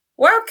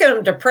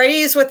Welcome to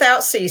Praise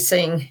Without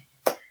Ceasing.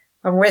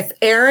 I'm with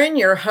Aaron,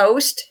 your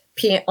host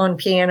on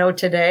piano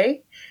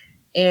today,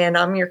 and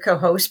I'm your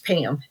co-host,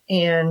 Pam.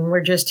 And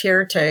we're just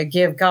here to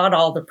give God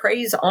all the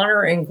praise,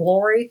 honor, and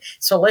glory.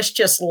 So let's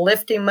just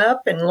lift him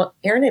up. And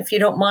Aaron, if you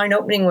don't mind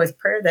opening with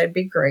prayer, that'd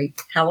be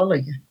great.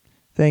 Hallelujah.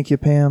 Thank you,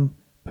 Pam.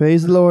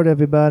 Praise the Lord,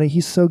 everybody.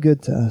 He's so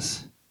good to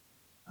us.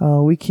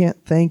 We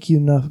can't thank you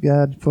enough,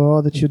 God, for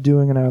all that you're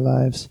doing in our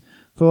lives,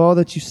 for all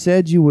that you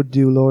said you would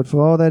do, Lord, for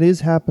all that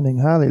is happening.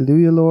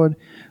 Hallelujah, Lord.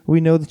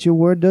 We know that your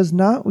word does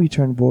not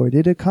return void.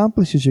 It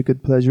accomplishes your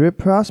good pleasure. It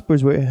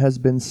prospers where it has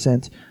been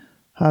sent.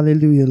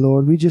 Hallelujah,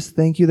 Lord. We just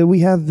thank you that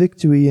we have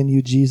victory in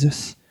you,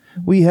 Jesus.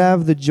 We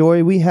have the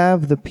joy, we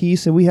have the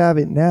peace, and we have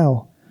it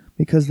now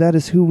because that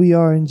is who we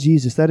are in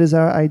Jesus. That is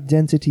our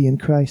identity in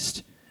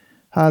Christ.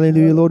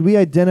 Hallelujah, Lord. We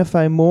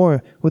identify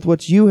more with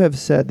what you have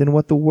said than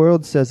what the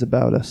world says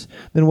about us,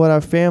 than what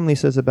our family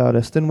says about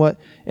us, than what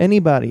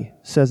anybody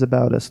says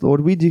about us. Lord,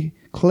 we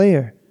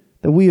declare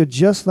that we are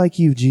just like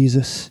you,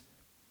 Jesus.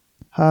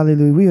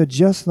 Hallelujah. We are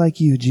just like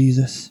you,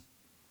 Jesus,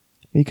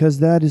 because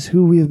that is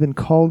who we have been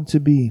called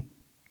to be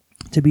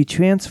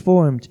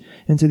transformed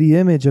into the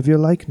image of your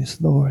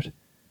likeness, Lord.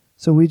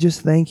 So we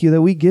just thank you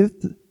that we give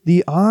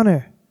the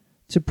honor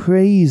to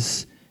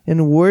praise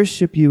and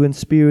worship you in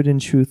spirit and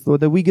truth,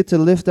 Lord, that we get to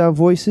lift our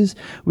voices,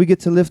 we get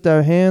to lift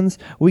our hands,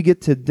 we get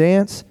to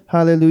dance,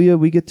 hallelujah,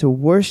 we get to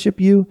worship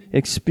you,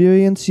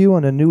 experience you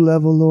on a new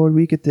level, Lord.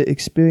 We get to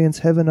experience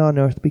heaven on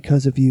earth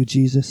because of you,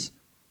 Jesus.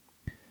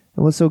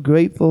 And we're so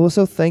grateful, we're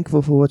so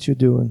thankful for what you're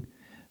doing.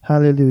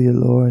 Hallelujah,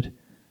 Lord.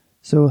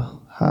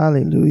 So,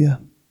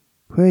 hallelujah.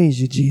 Praise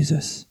you,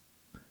 Jesus.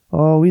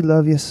 Oh, we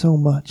love you so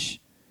much.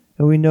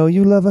 And we know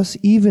you love us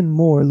even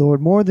more,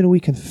 Lord, more than we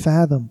can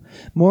fathom,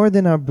 more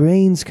than our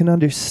brains can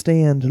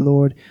understand,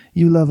 Lord.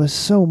 You love us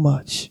so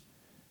much.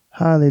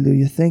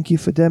 Hallelujah. Thank you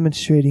for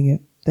demonstrating it.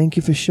 Thank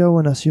you for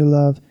showing us your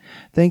love.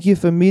 Thank you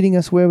for meeting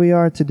us where we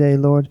are today,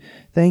 Lord.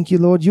 Thank you,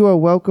 Lord. You are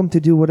welcome to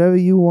do whatever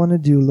you want to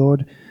do,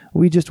 Lord.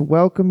 We just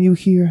welcome you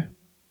here.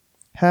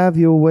 Have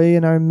your way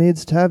in our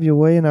midst. Have your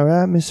way in our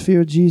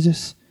atmosphere,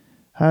 Jesus.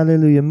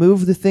 Hallelujah.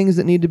 Move the things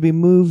that need to be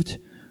moved.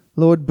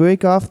 Lord,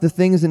 break off the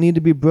things that need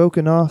to be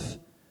broken off.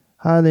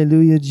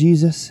 Hallelujah,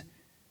 Jesus.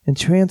 And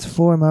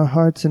transform our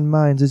hearts and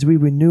minds as we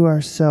renew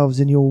ourselves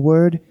in your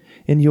word,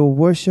 in your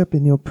worship,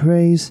 in your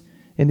praise,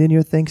 and in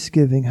your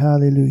thanksgiving.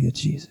 Hallelujah,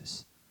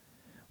 Jesus.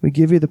 We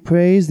give you the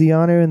praise, the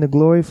honor, and the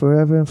glory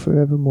forever and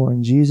forevermore.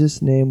 In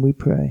Jesus' name we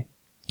pray.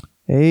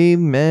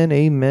 Amen,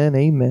 amen,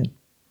 amen.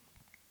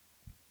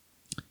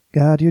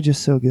 God, you're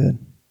just so good.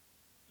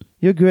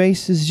 Your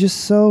grace is just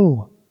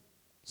so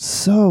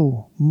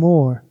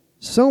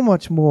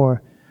much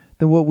more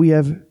than what we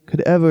could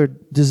ever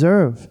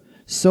deserve.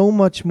 So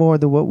much more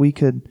than what we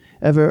could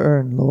ever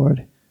earn,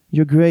 Lord.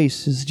 Your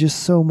grace is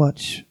just so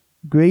much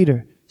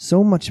greater,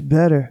 so much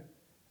better.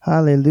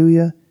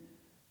 Hallelujah.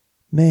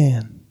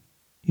 Man,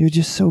 you're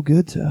just so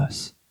good to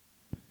us.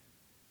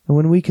 And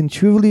when we can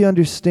truly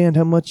understand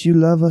how much you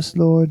love us,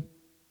 Lord,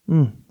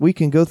 we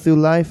can go through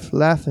life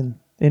laughing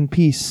in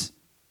peace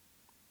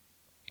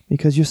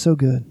because you're so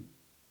good.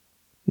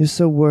 You're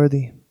so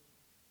worthy.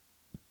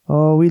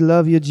 Oh, we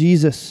love you,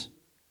 Jesus.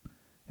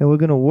 And we're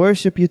going to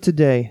worship you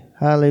today.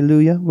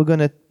 Hallelujah. We're going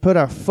to put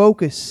our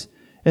focus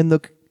and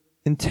look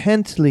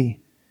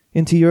intently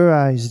into your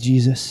eyes,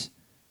 Jesus.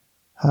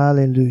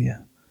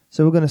 Hallelujah.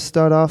 So we're going to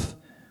start off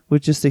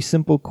with just a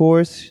simple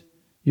chorus.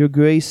 Your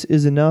grace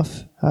is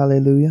enough.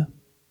 Hallelujah.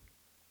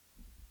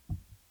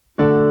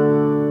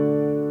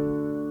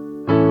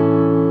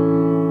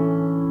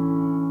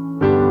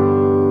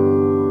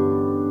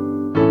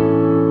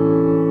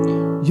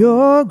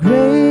 Your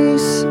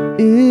grace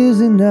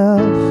is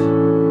enough.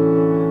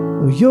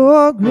 Oh,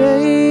 your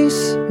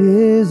grace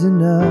is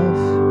enough.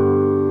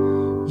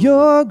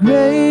 Your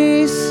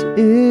grace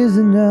is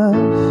enough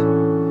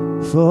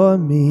for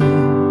me.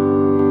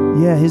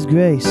 Yeah, his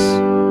grace.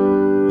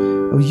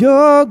 Oh,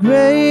 your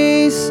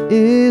grace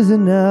is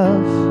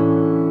enough.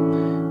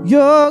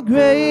 Your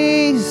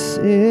grace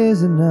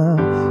is enough.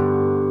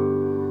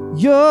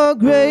 Your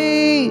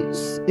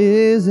grace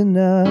is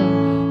enough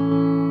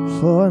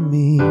for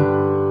me.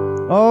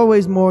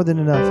 Always more than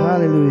enough.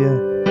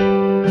 Hallelujah.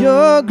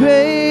 Your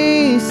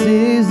grace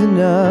is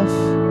enough.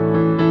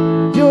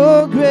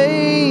 Your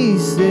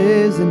grace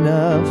is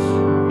enough.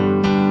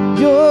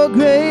 Your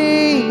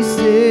grace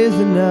is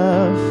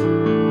enough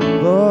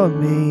for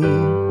me.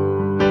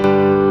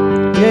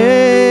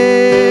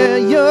 Yeah,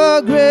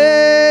 your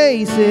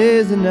grace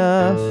is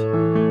enough.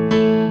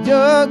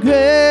 Your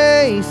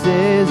grace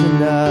is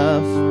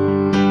enough.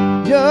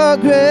 Your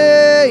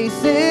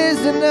grace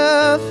is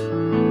enough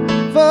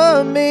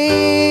for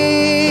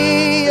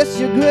me. Yes,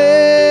 your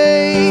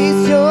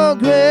grace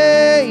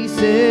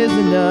is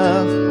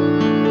enough.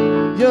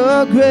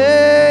 Your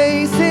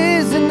grace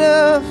is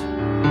enough.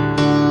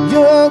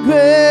 Your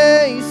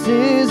grace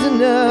is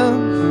enough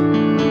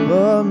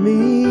for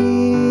me.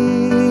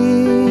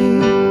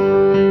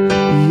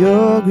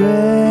 Your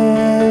grace.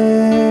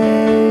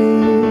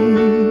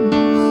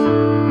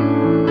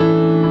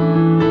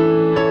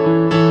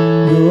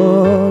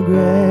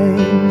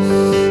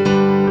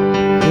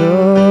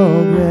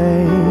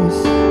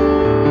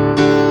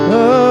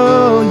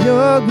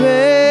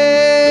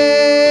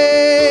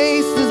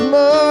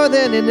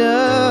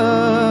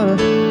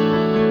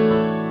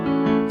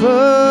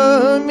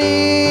 for me,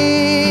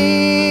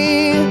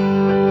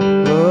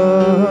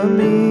 for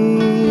me,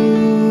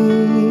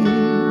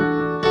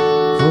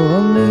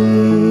 for me,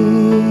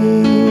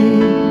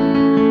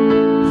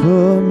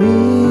 for me.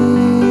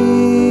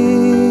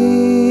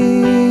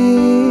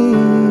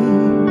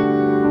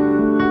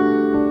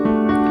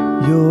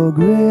 Your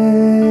grace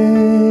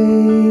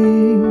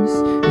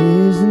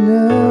is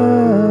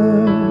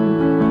enough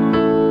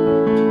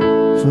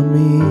for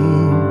me.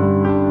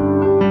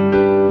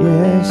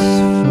 Yes,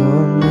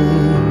 for me.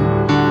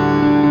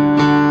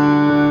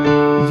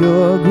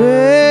 Your grace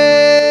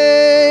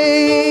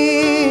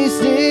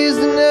is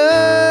enough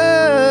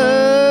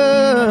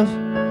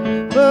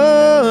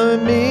for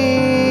me,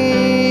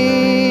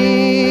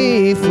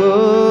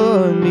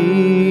 for me.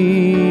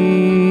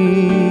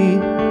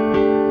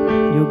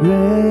 Your grace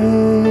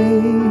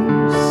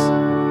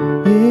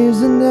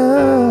is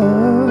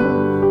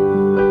enough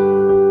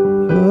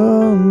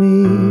for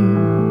me.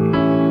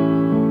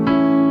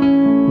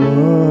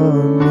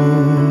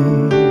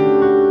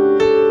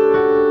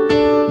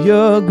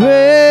 Your grace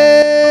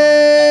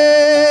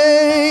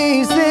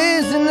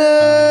is enough.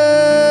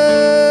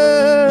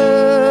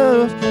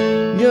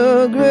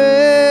 Your grace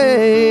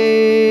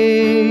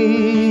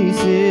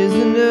is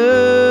enough.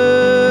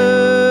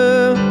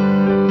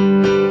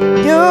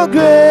 Your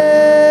grace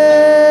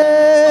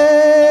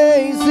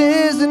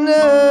is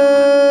enough.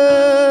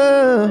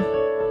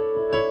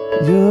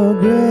 Your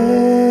grace,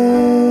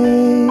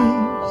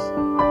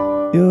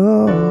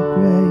 your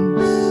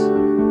grace.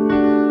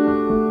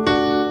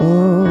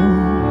 Oh.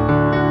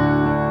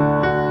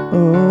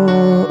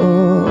 Oh,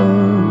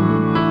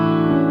 oh,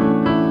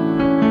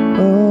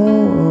 oh,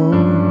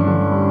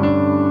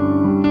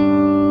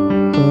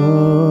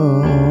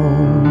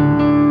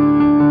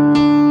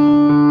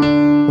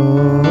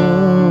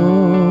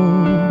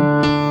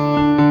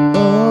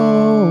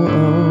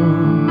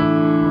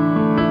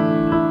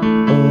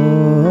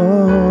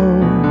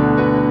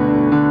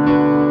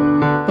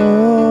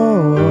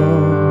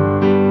 oh,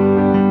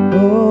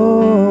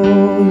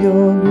 oh,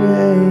 your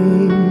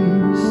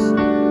grace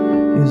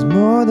is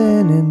more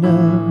than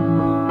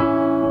enough.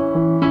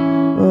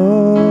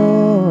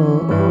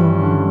 Oh,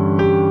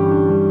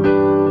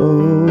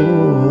 oh,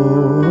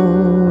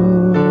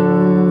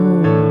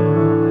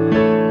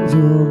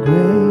 your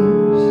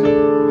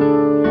grace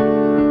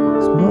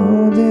is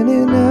more than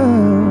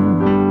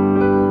enough,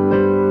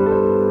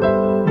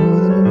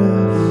 more than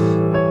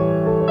enough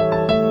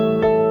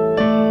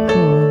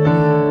for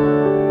me.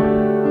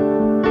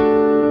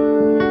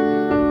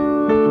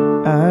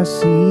 I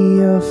see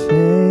your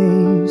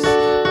face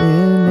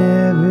in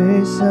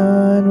every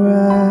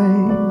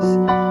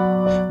sunrise.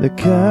 The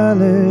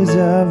colors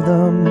of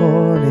the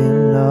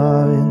morning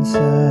are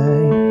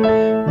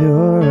inside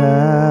your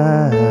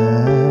eyes.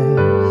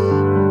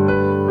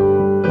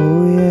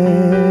 Oh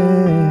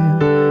yeah,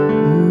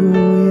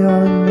 we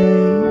are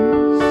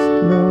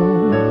amazed,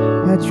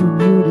 Lord, at your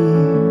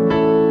beauty.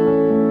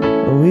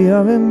 We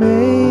are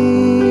amazed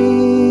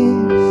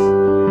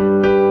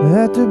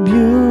at the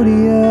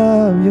beauty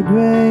of your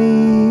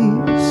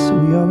grace.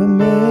 We are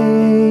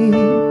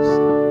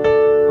amazed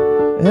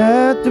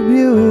at the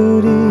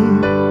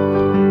beauty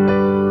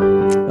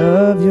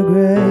of your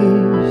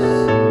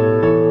grace,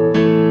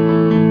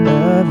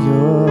 of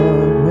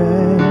your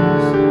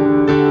grace.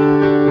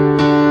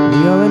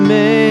 We are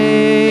amazed,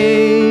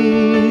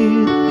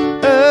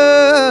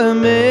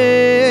 amazed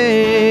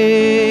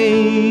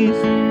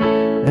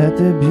at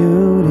the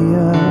beauty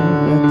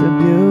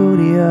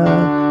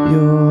of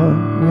your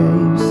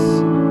grace.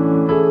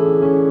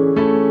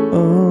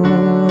 Oh,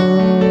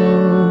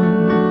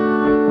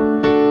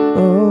 oh,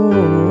 oh,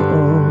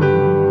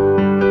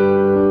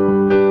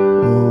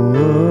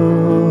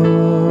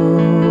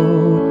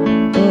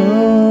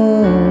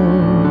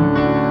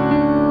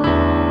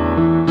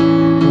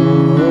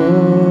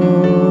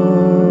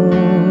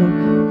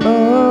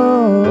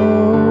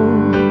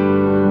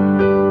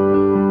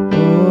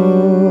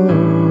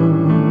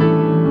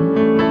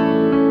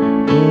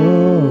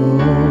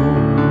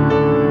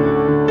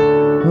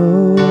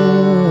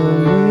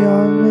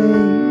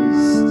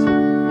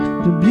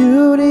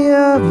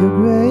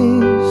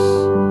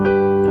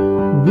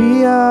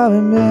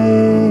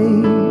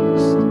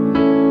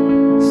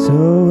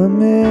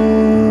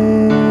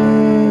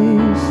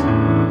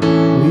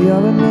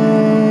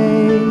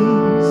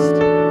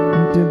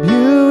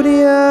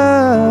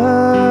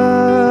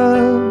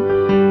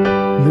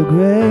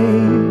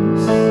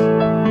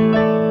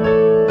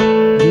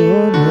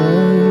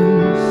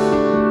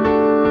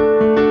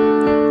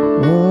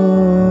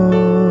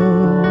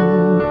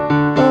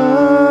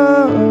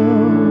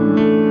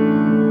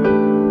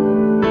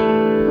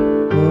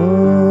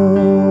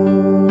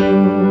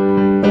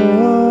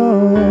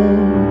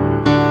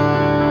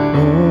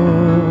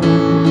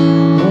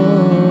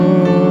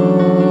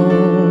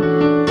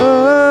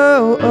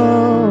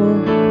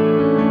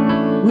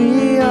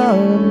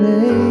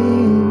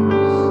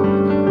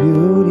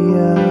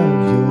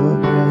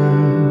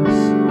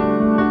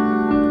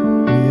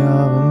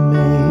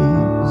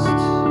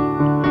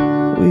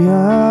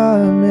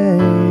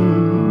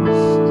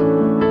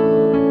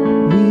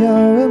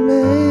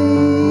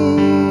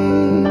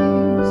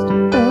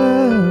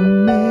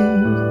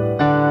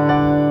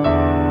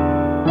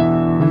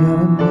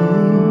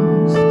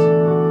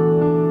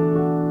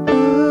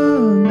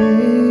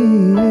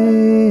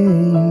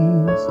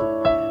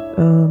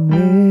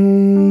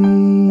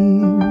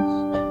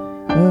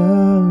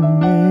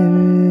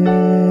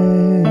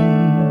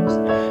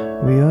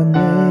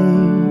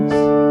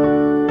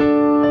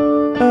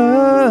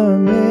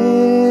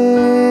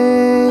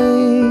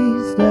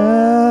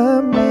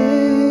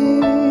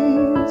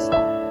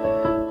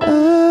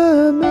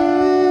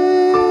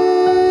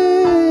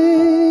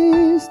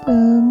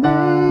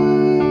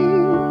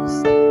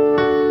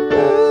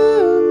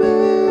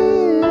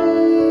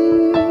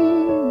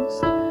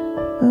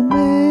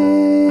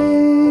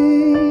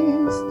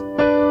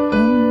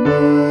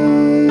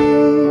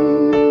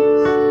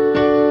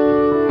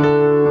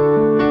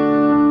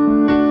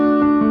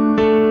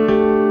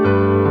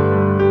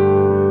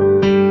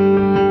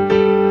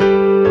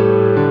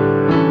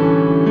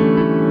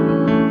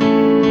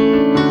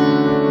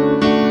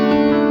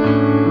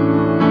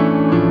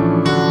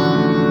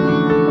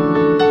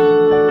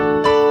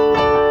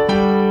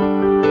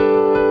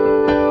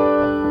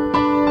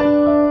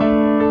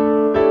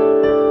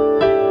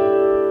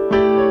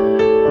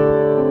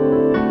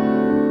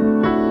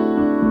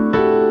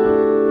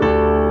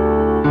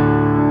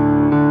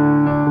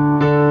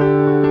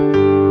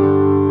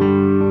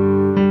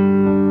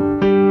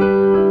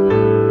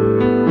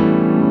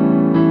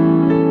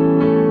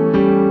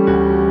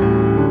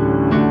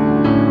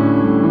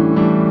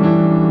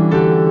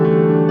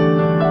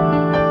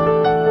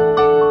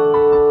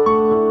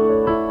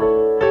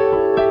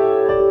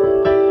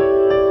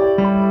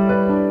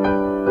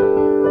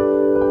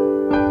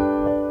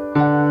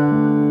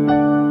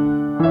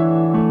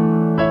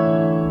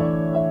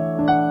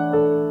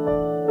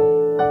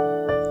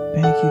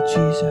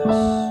 Jesus,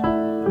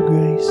 for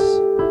grace.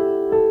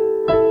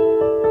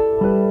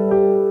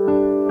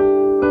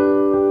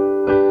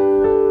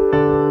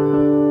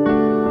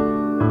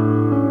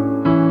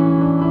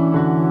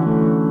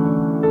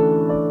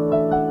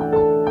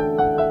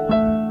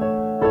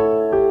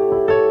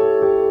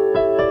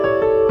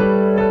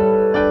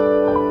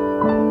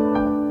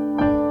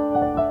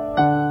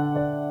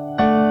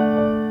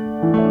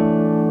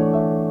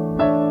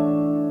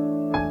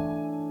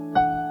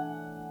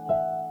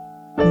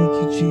 Thank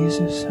you,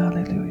 Jesus.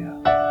 Hallelujah.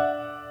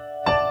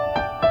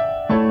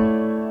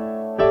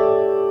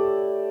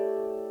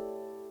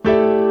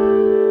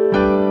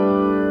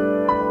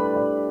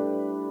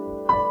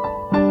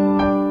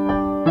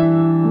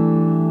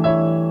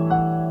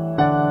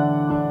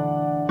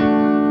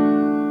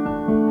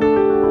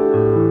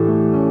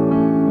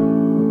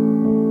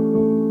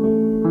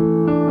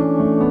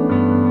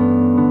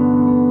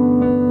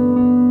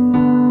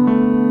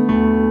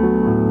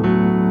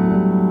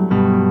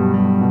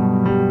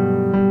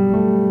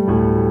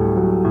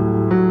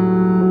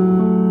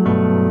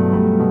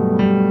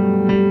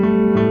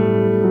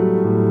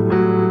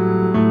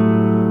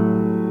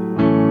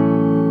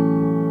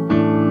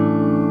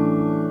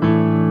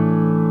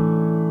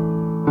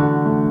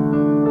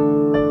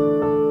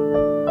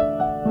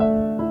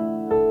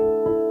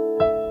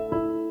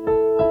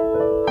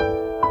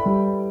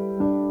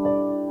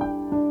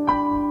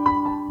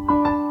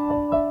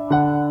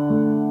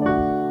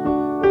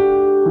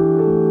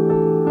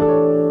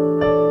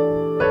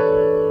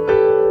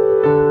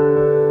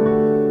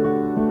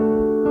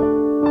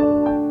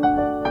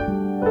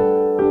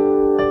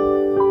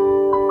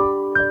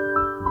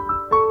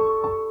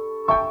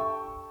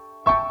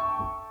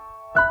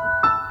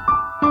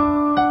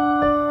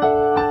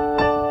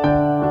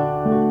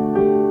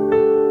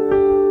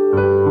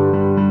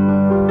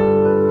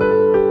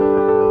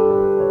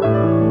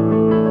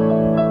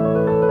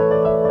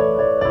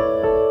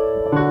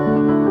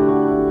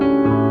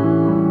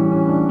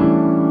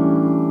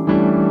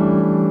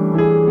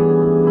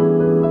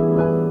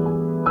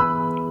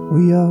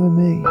 We are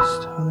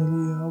amazed.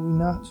 Hallelujah. Are we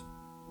not?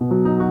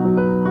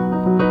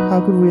 How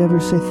could we ever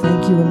say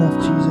thank you enough,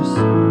 Jesus?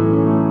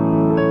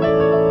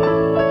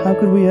 How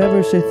could we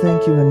ever say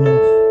thank you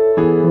enough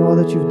for all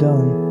that you've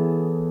done?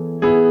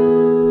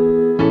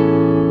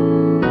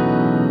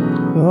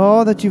 For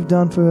all that you've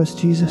done for us,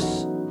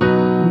 Jesus.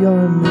 We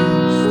are amazed.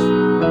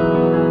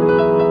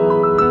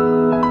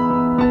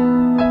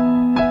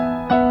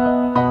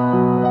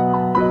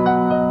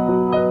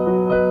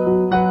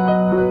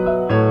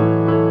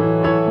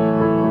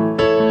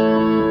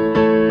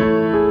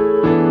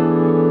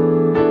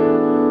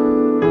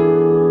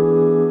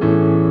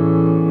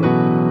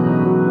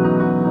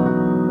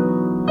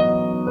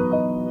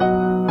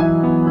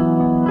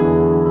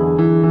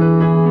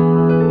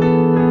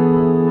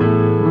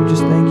 We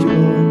just thank you,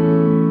 Lord.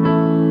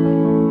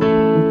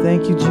 We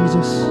thank you,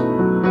 Jesus.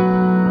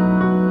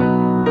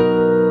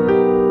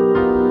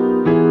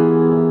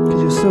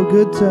 Because you're so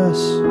good to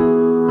us.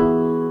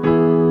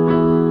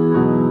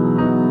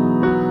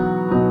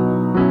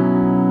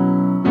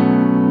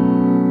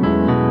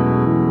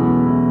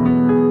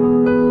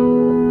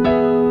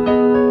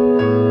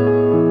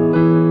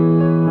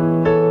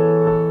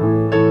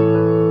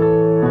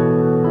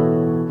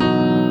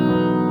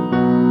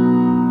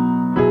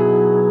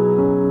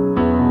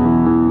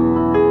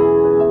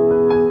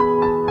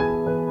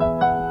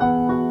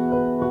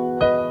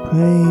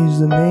 Praise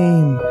the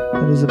name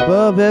that is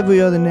above every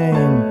other name.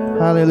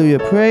 Hallelujah.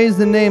 Praise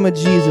the name of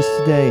Jesus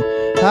today.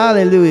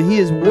 Hallelujah. He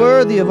is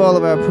worthy of all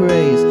of our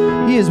praise.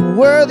 He is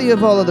worthy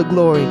of all of the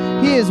glory.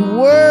 He is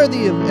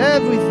worthy of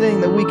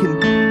everything that we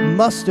can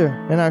muster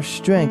in our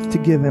strength to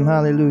give Him.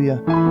 Hallelujah.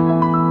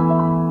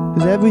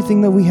 Because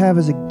everything that we have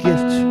is a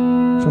gift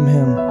from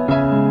Him.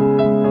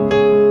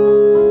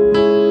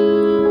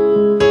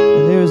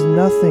 And there is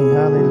nothing,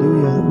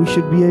 hallelujah, that we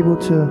should be able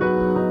to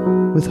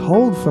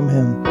withhold from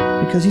Him.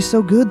 Because He's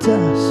so good to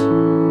us.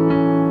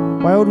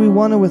 Why would we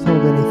want to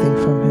withhold anything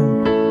from Him?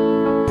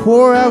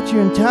 Pour out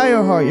your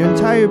entire heart, your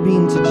entire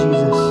being to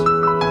Jesus.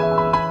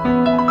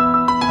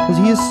 Because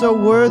He is so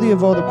worthy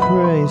of all the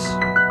praise.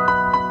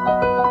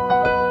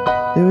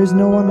 There is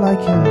no one like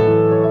Him.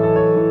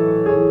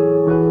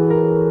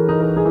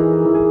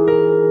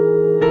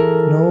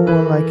 No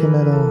one like Him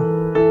at all.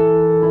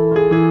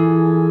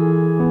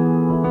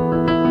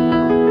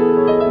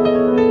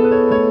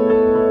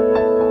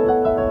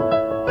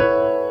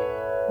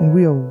 And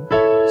we are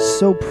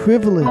so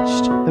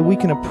privileged that we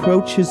can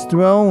approach His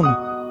throne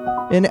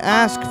and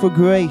ask for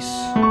grace.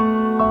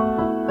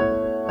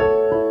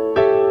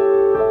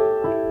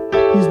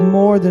 He's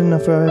more than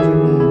enough for our every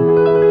need.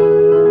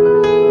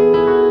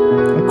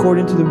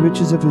 According to the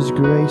riches of His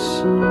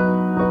grace,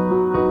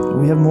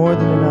 we have more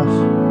than enough.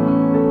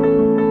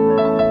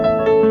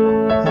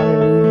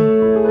 Hallelujah.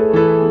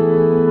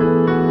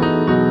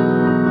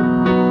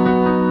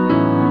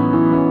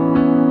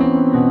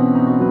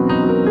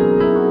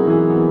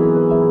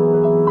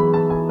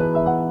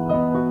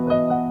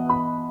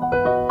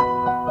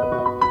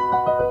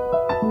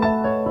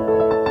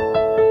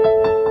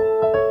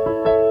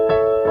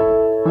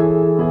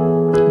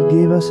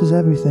 us is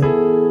everything.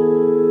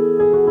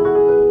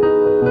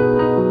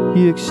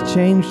 He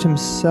exchanged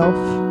himself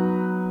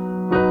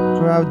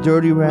for our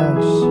dirty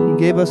rags. He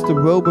gave us the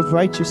robe of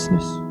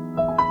righteousness,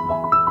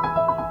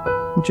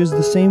 which is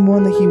the same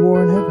one that he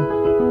wore in heaven.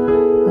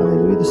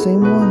 Hallelujah, the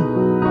same one.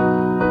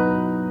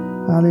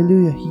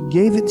 Hallelujah. He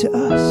gave it to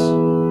us.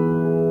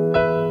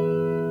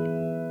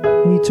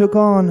 And he took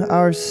on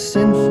our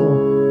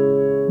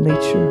sinful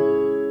nature.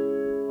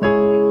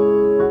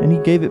 And he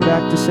gave it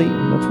back to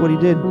Satan. That's what he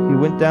did. He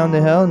went down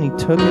to hell and he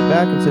took it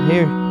back and said,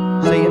 "Here,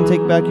 Satan,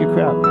 take back your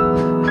crap."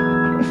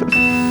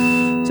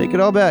 Take it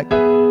all back.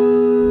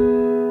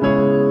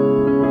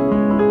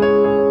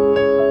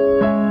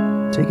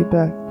 Take it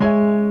back.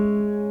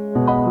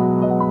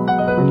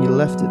 And he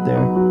left it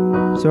there.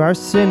 So our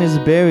sin is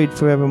buried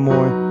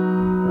forevermore.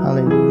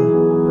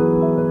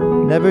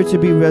 Hallelujah. Never to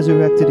be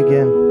resurrected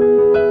again.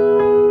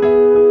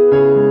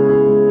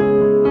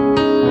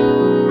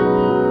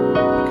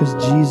 Because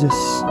Jesus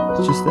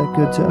is just that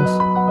good to us.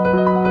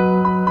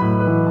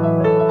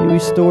 He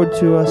restored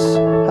to us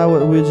how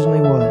it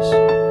originally was.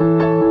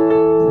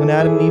 When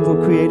Adam and Eve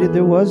were created,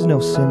 there was no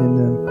sin in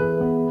them.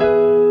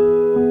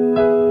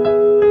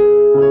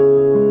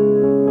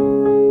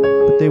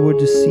 But they were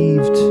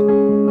deceived,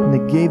 and they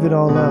gave it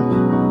all up.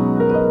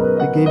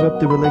 They gave up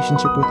the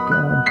relationship with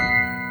God.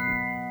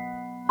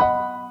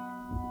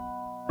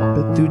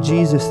 But through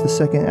Jesus, the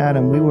second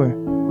Adam, we were,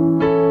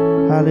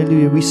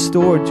 hallelujah,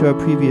 restored to our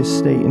previous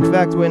state. In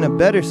fact, we're in a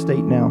better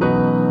state now,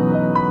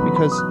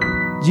 because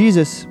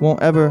Jesus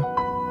won't ever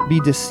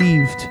be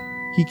deceived.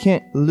 He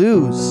can't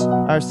lose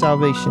our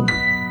salvation.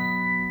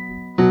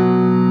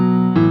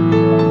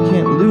 He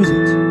can't lose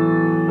it.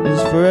 It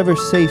is forever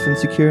safe and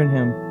secure in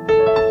him.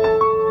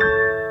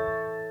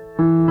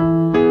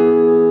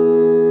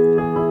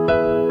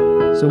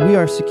 So we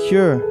are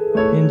secure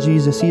in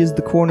Jesus. He is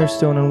the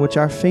cornerstone on which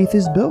our faith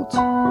is built.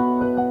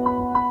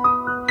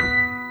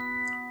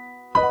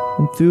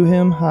 And through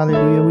him,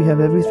 hallelujah, we have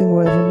everything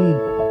we'll ever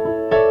need.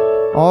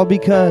 All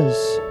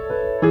because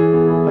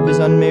of his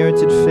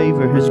unmerited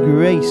favor, his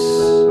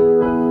grace.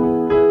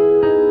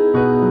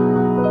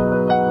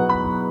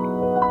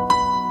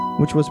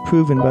 Which was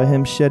proven by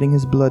him shedding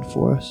his blood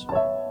for us.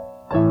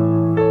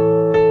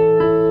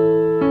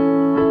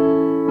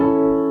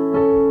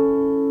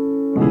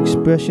 The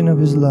expression of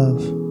his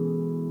love.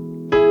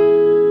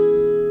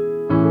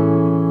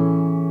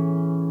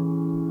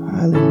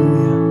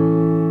 Hallelujah.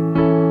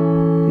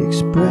 The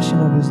expression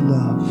of his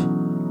love.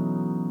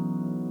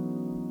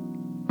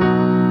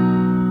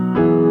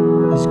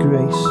 His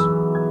grace.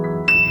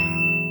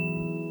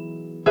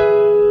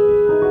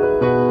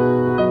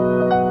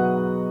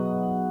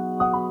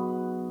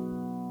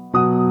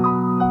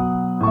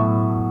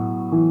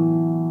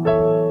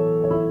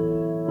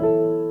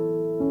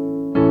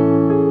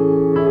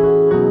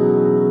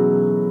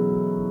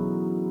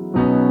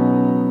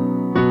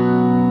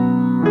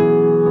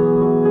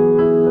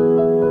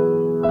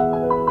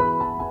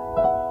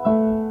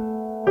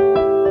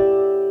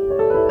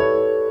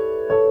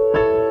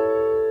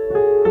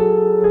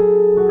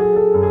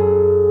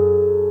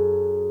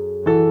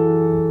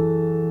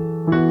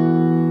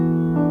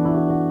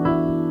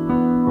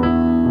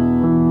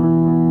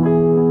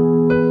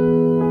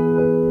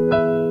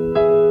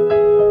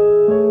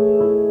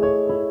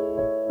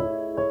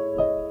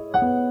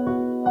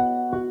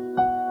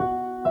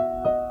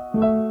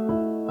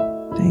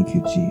 Thank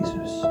you,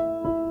 Jesus.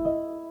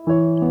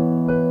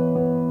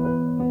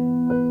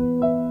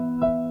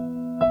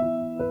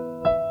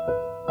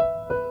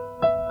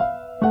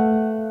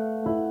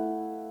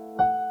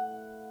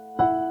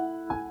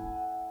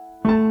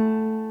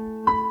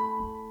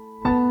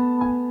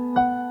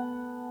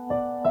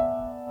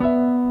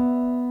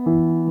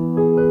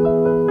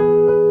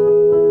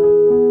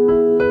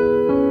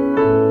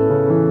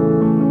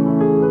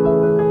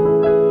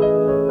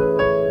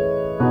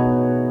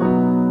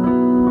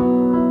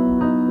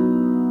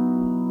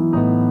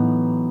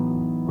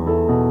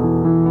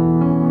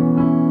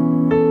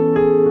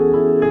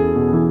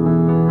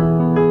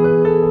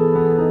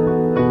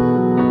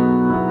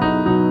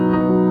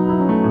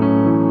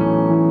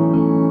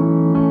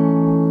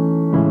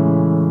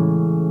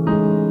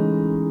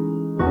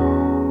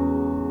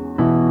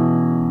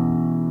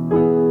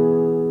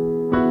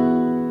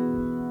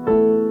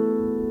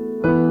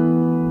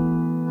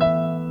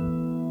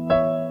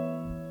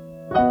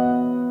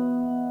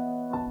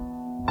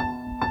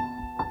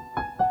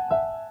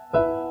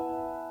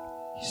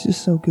 He's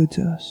just so good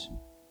to us.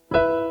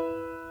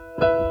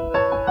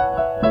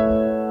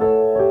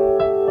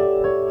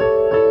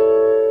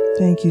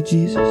 Thank you,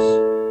 Jesus.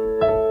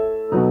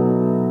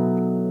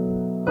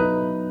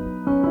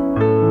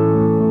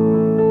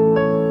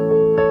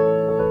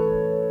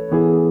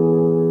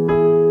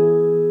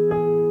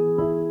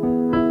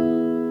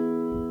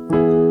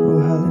 Oh,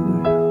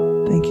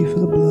 hallelujah. Thank you for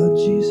the blood,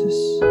 Jesus.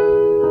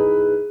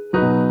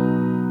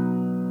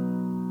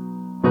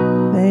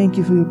 Thank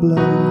you for your blood,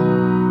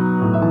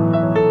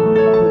 Lord.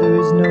 There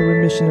is no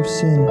remission of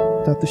sin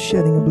without the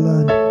shedding of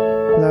blood,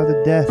 without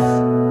the death.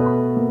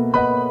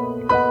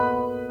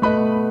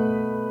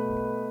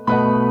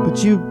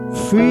 but you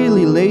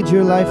freely laid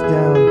your life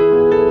down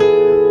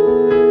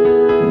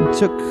and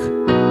took,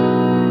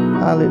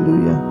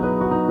 hallelujah,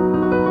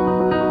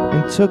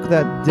 and took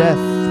that death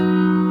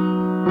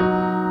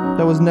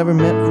that was never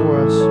meant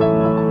for us.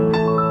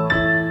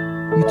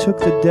 You took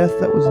the death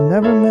that was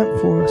never meant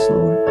for us,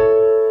 Lord,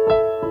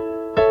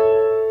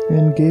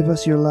 and gave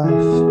us your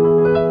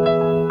life.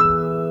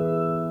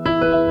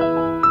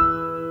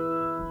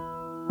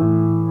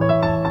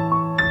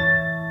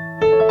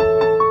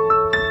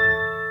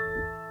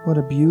 What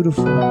a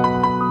beautiful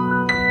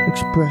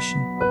expression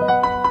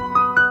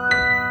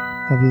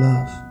of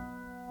love.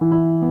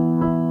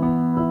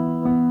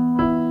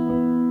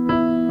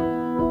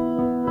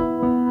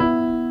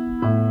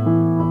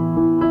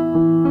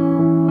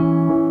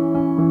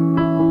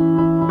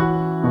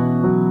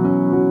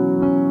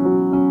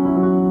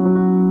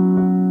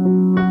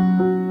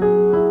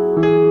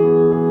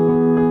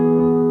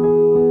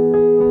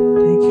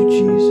 Thank you,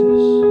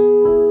 Jesus.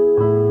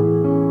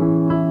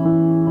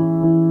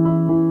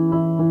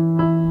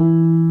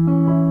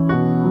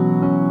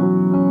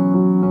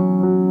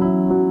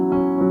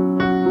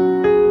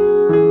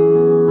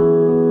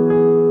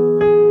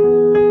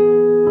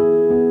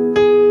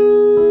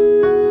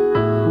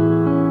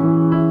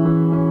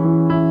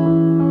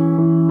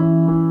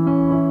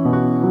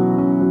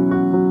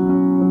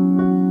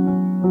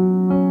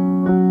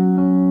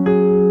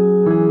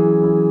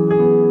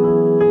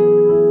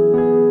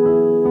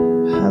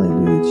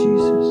 Hallelujah,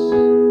 Jesus.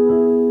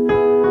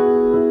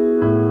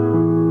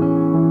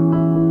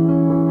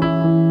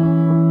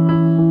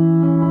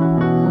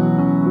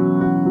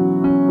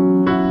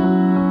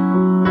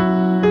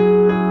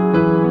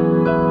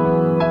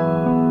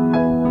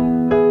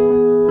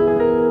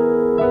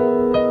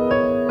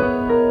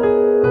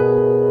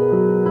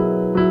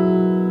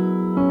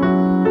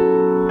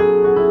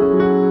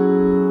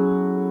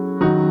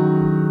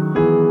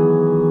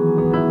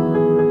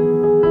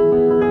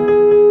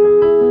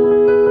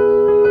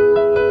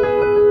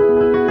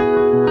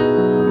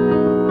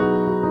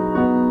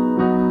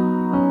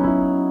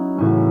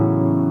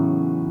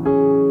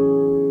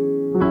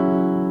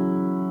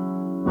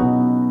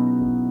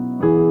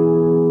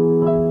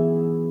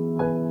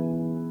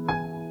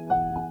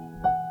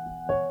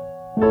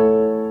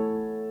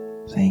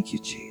 Thank you,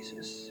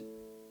 Jesus.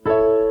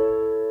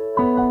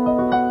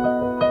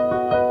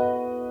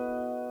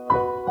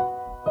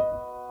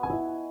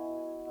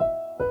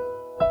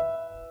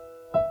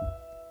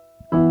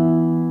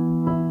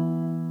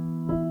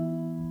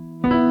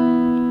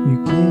 You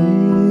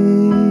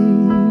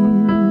gave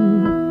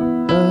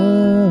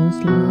us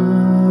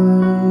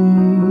life.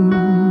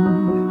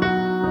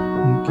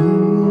 You gave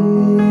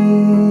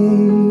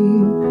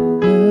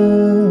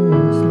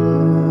us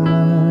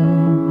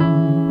life.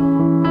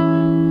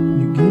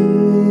 You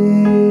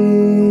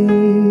gave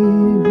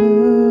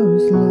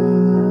us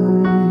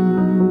life.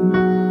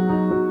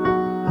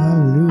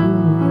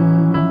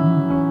 Hallelujah.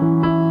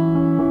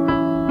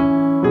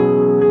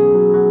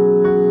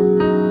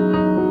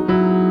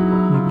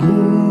 You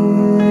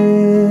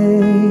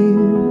gave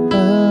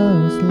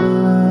us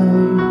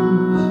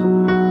life.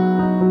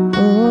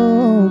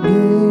 Oh,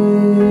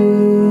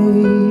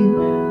 gave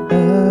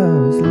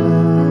us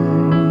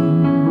life.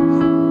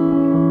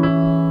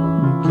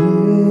 You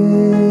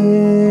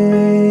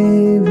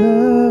gave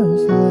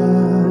us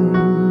life.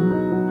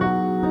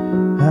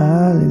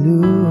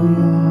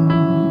 Hallelujah.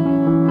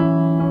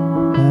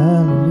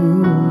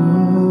 Hallelujah.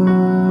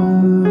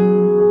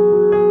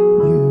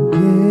 You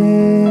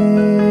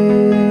gave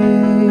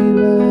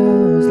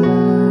us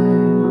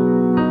life.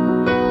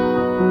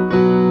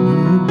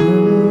 You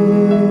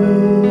gave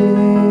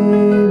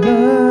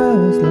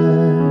us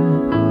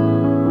life.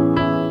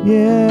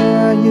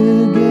 Yeah,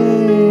 you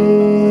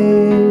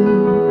gave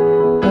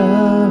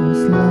us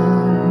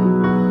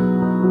life.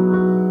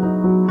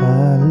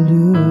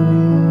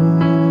 Hallelujah.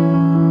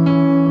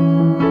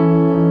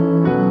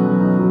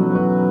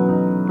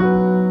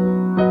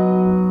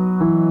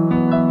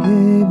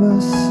 Gave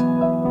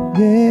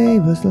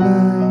us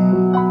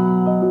life.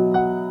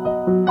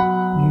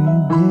 You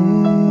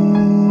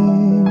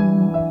gave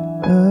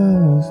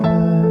us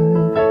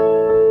life.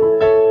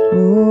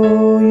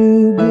 Oh,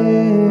 you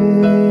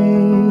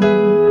gave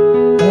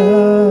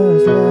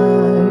us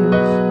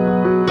life.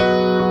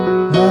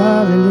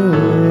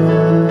 Hallelujah.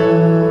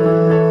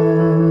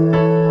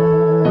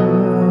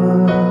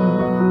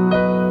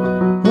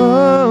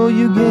 Oh,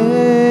 you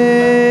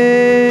gave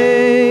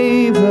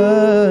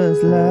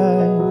us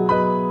life.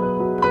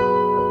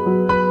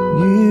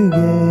 You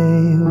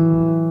gave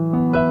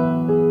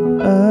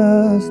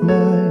us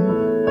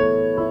life.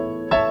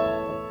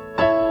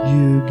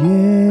 You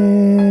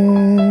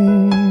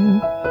gave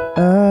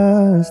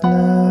us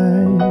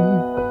life.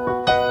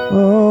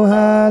 Oh,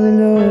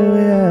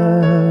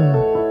 hallelujah.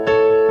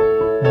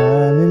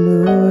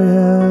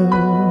 Hallelujah.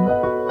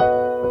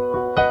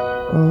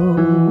 Oh,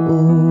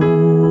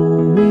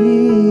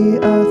 we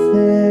are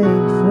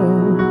thankful.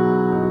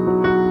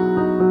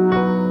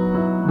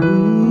 We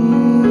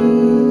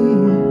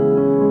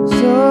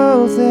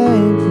so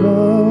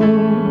thankful.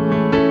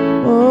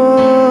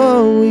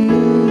 Oh, we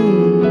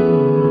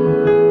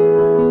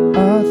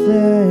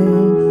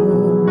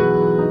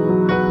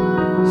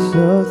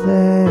so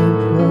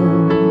thankful,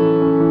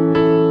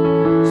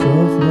 so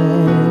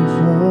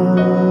thankful.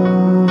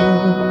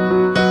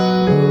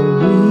 Oh,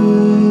 we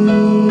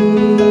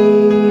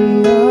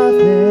are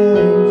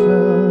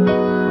thankful.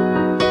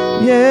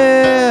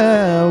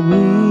 Yeah,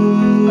 we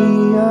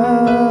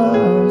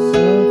are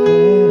so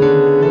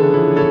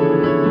thankful.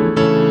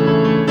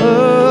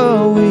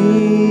 Oh, we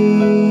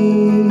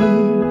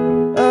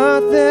are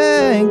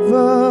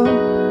thankful,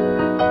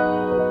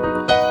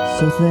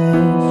 so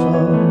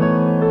thankful,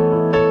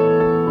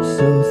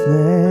 so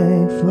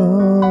thankful.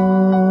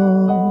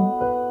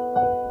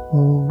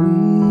 Oh, we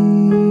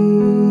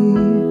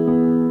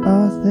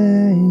are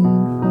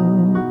thankful.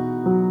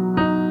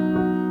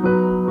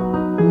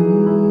 We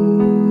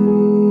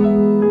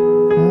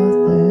are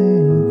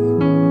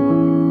thankful.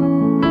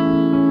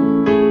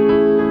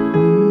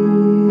 We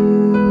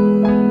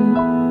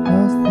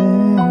are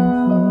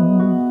thankful.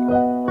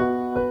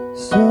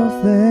 So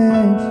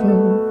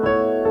thankful.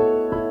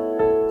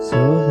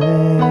 So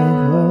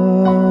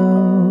thankful.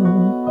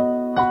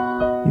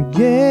 You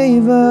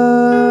gave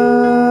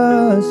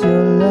us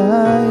your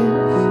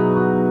life.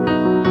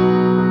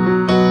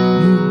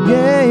 You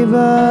gave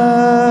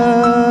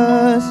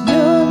us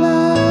your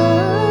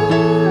life.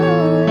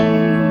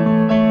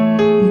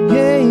 You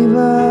gave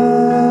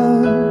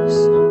us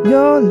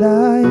your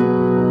life.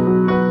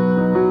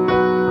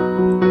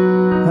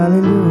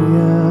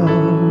 Hallelujah.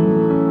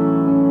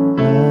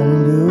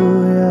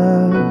 Hallelujah.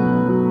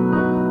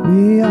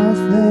 We are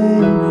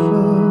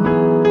thankful.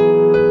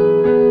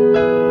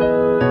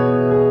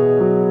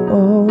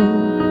 Oh,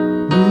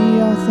 we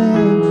are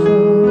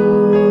thankful.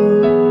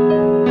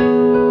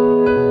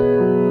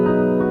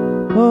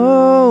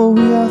 Oh,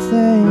 we are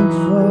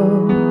thankful.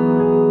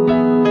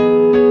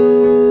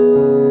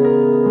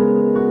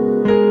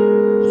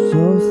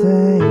 So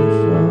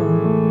thankful.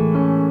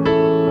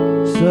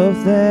 So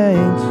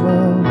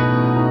thankful.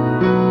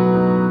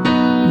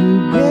 You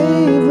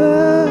gave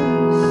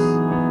us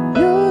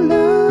your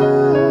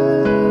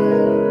life.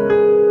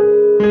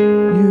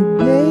 You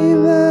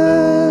gave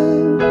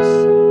us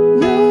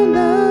your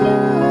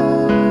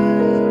life.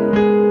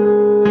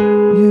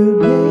 You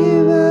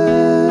gave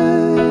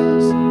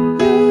us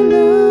your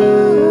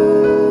life.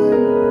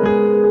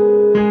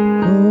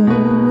 Oh,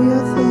 we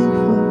are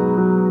thankful,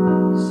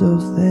 so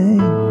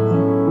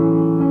thankful.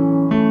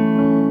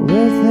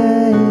 We're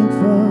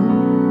thankful,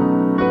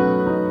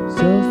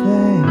 so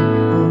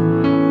thankful.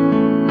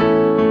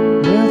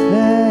 We're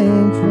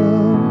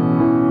thankful,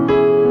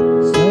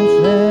 so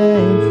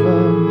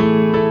thankful.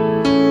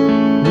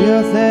 We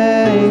are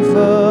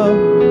thankful,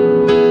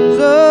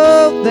 so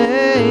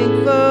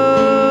thankful.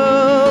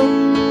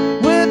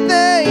 We're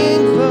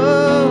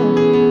thankful,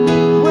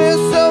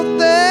 we're so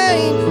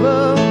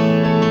thankful.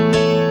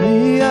 We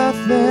are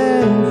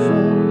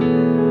thankful,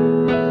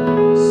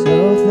 so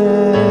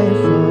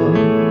thankful.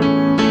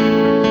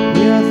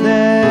 We are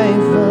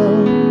thankful,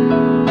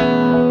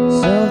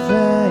 so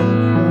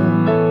thankful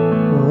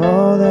for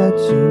all that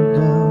you've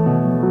done.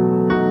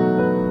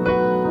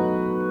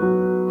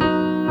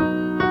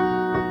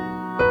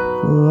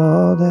 For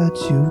all that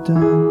you've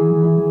done.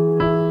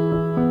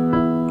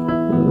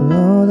 For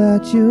all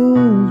that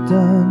you've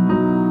done.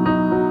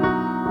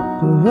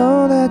 For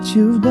all that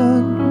you've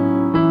done.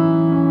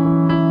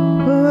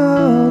 For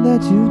all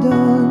that you've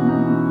done.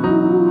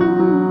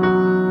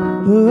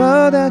 For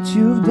all that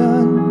you've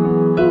done.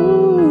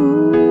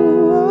 Ooh,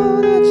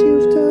 all that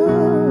you've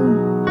done.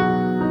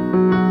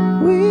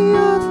 We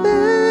are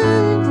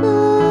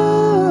thankful.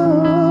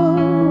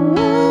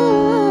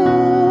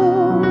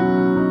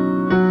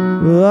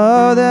 For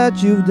all that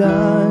you've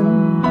done.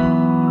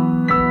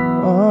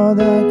 All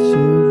that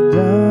you've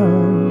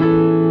done.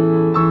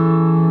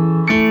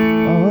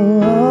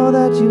 All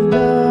that you've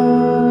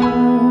done.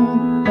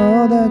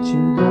 All that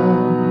you've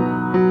done.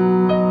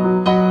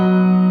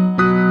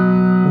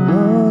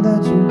 All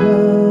that you've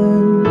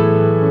done.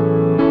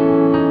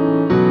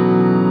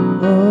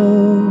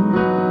 Oh,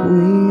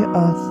 we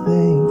are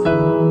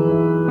thankful.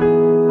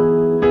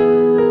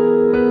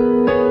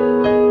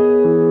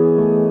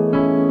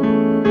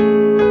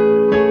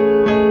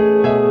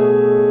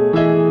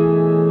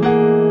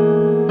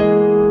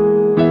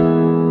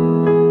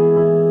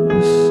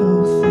 We're so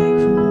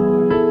thankful,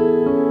 Lord,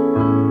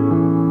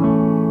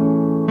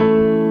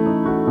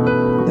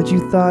 that you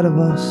thought of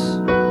us.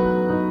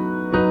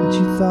 That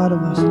you thought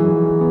of us,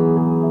 Lord.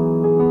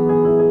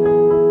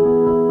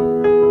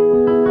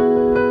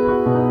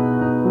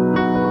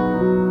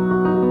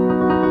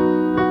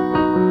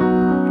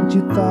 That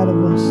you thought of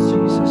us,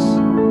 Jesus.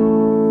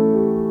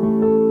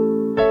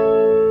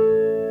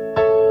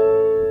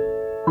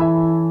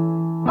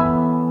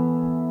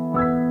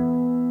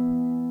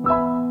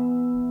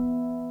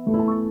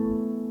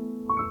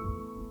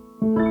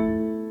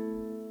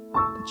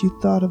 That you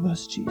thought of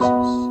us,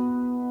 Jesus.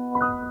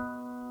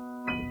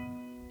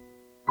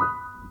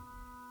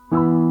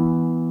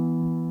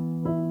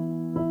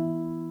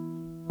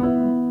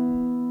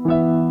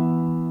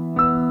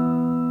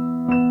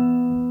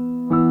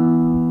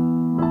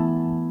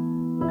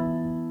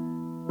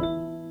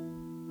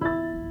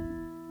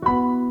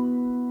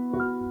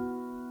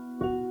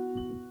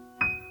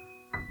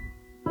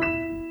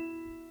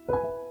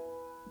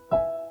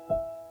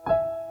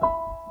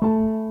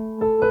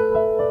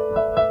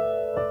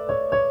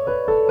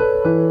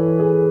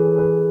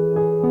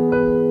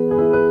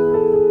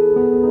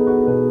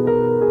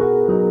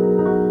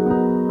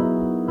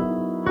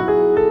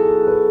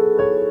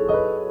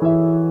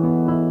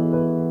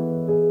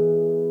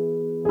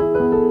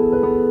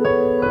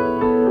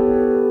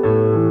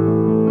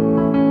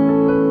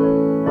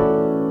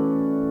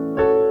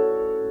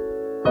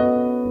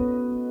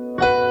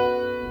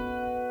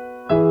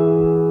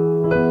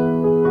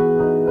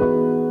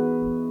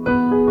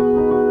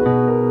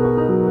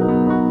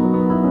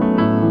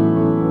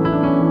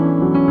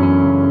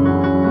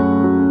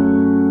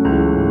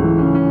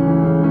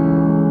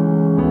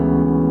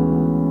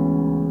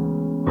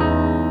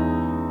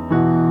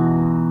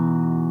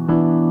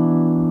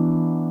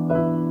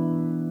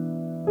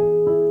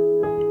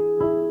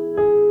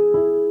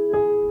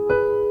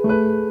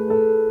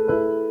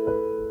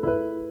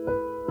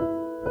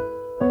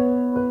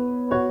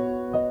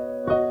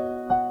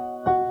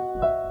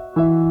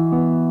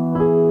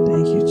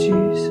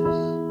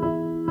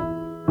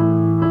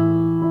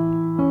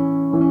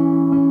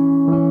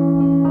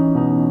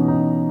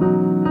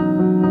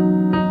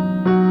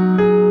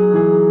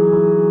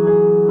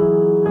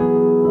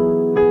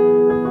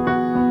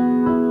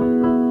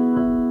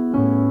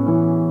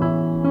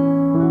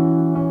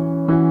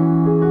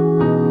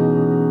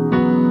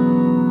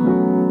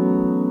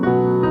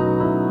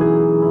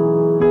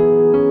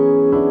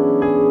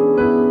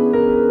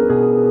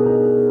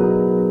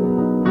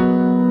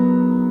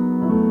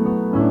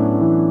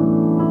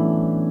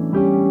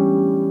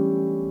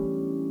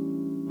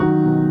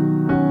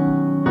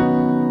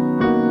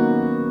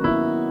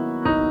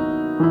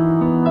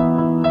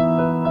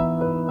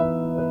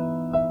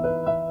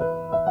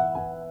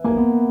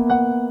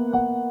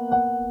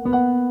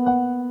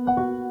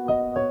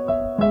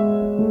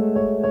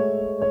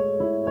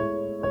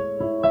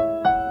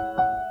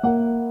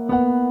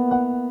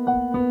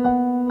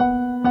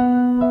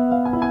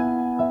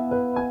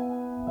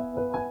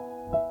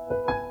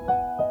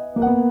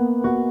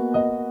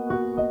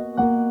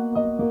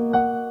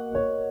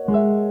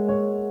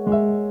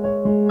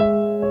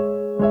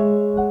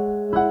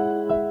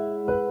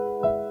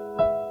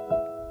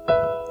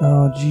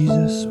 Oh,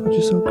 Jesus, we're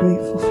just so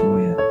grateful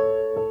for you.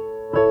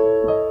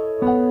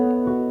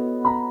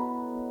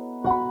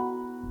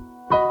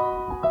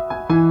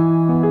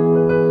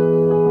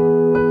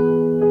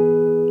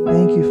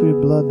 Thank you for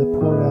your blood that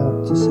poured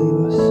out to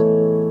save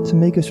us, to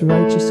make us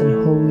righteous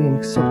and holy and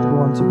acceptable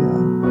unto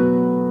God,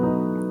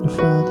 the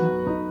Father.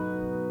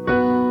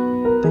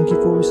 Thank you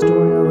for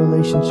restoring our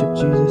relationship,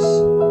 Jesus.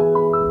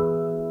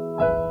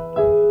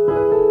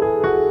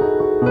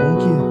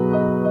 Thank you,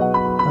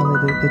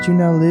 hallelujah, that you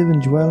now live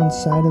and dwell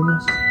inside of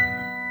us.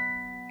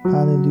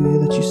 Hallelujah,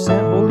 that you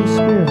sent Holy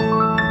Spirit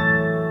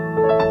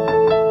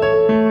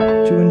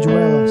to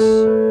indwell us.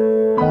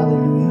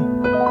 Hallelujah.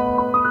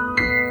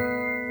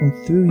 And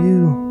through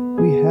you,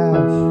 we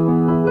have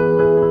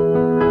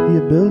the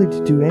ability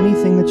to do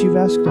anything that you've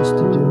asked us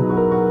to do.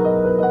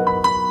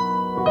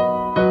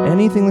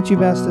 Anything that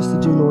you've asked us to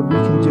do, Lord, we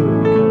can do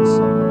it because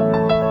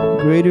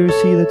greater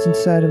is He that's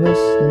inside of us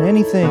than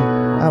anything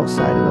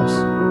outside of us.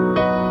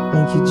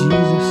 Thank you,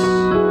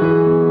 Jesus.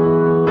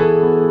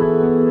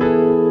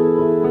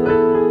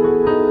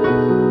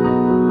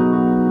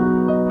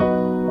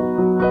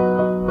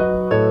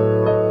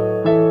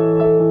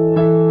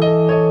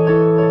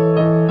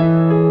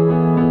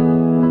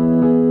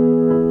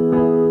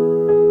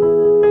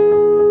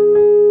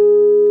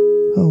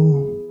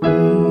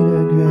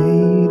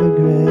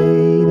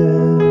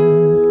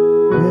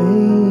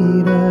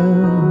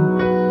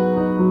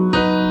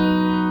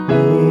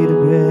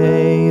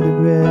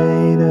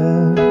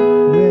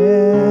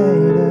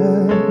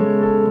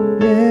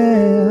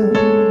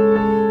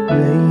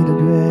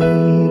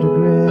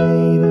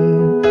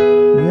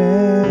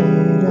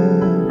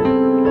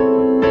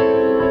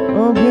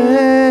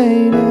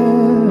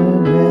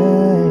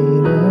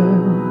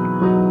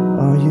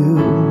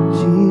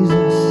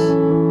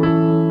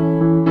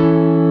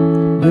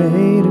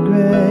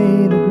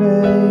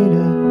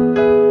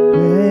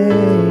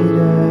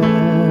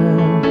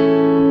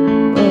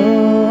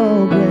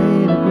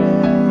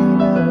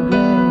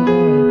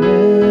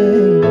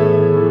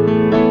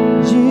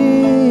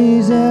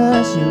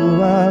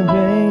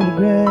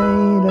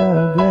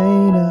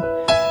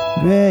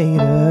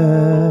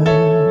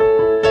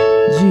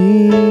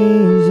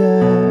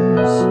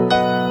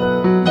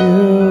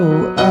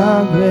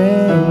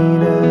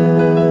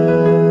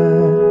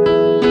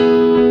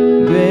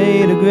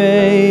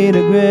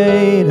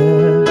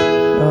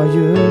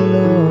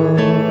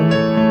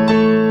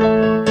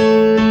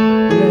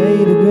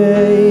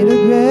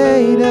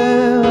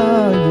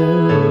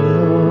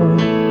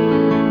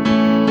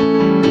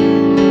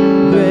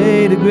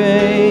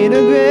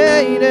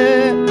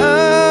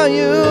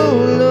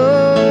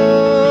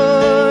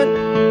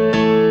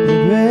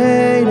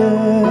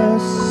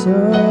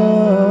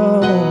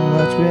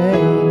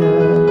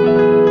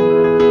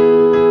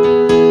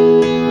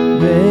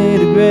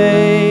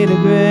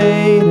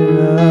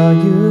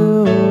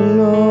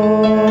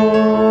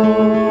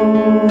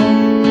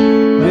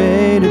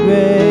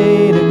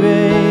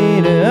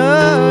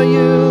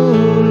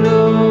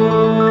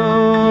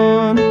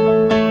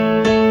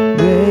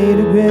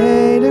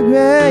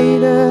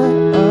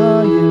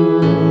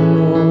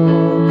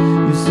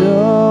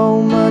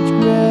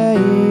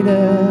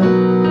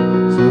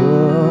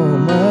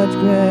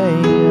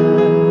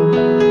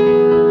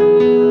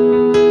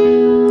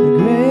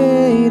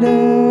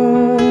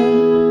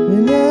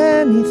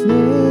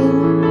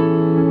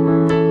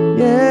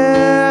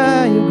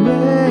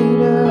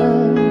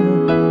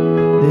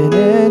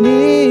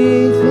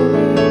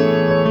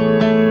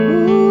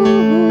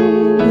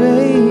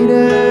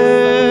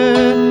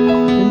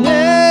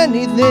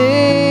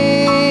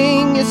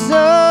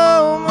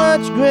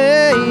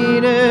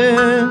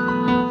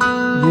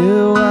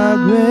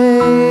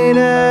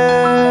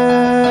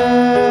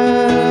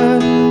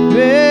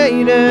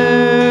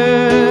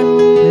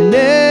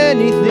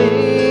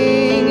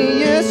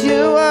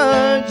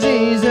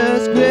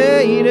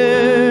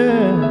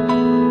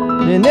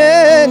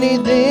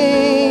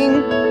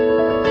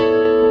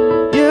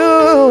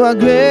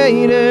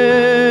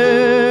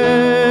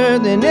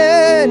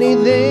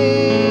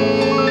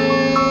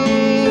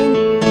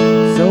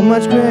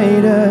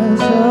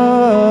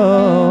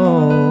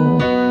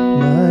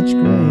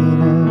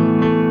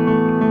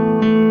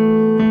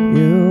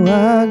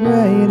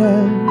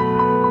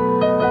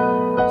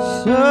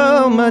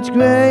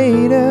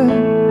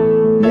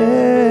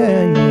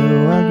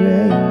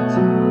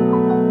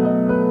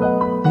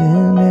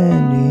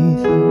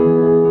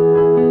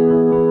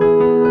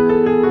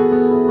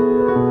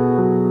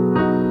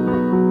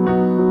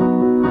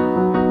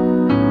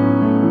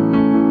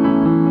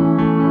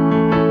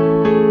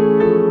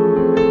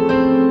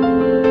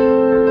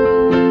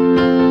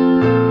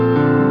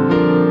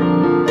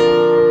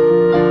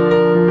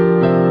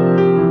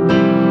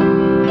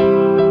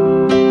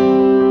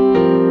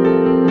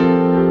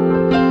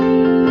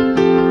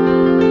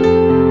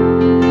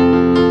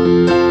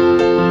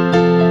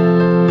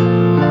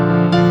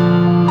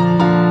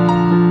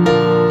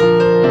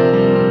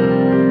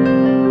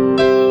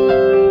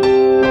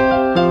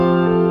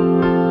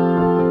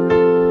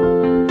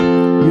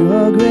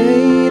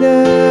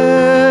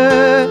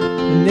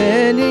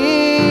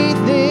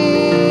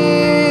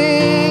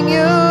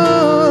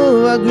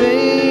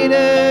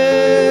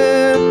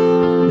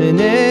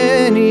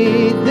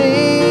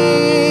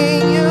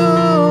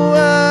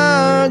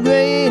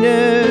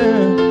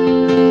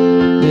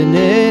 than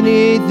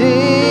anything.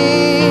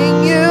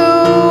 You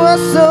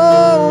are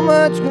so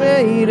much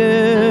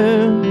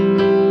greater,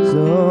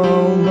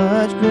 so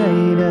much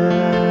greater.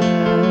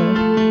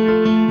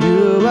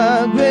 You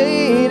are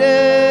greater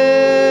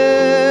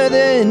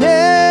than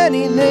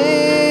anything.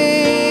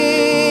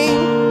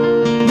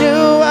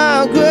 You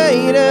are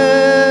greater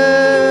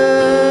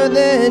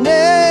than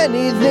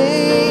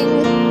anything.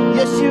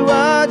 Yes, you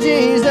are,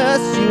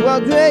 Jesus. You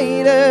are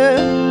greater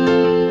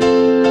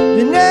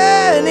than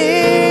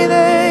anything.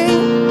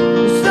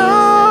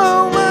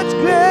 So much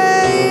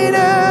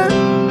greater,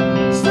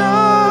 so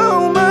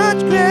much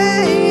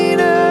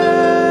greater.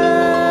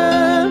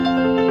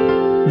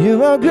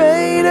 You are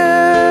greater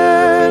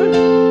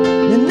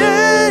than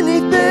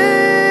anything.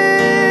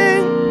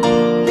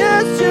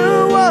 Yes, you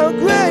are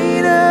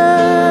greater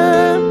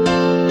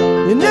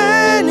than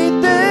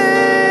anything.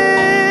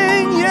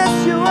 Yes,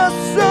 you are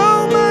so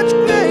much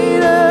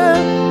greater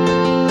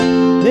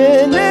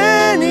than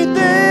anything.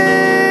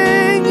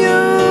 You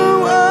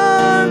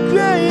are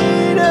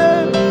greater,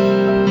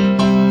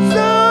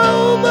 so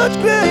much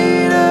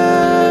greater.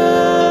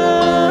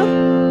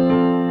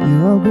 You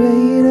are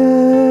greater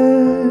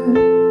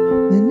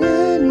than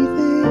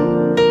anything.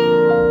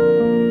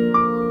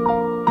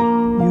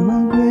 You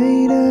are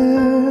greater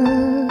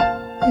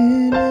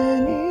than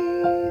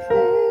anything.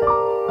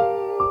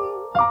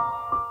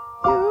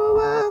 You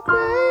are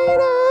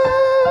greater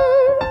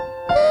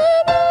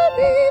than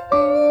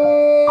anything.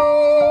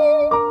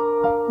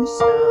 You're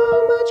so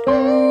much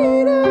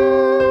greater,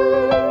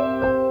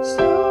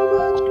 so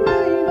much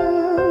greater,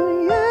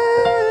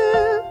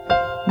 yeah.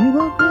 You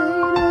are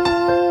greater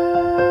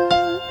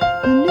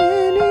than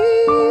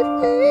anything.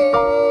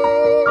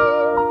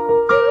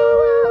 You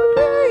are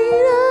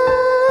greater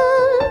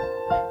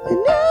than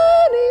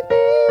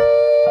anything.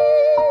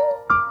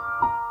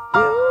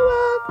 You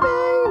are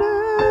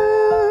greater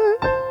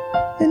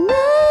than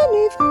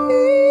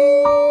anything.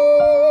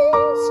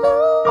 So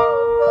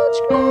much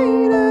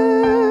greater,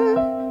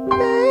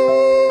 greater.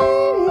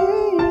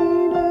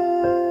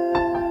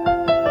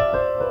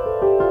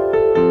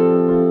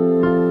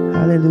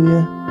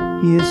 Hallelujah.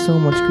 He is so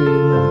much greater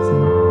than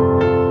anything.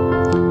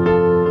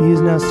 He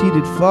is now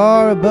seated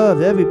far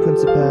above every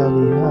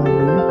principality.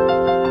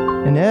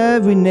 Hallelujah. And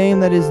every name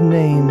that is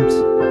named.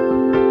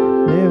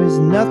 There is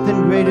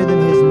nothing greater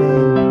than his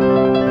name.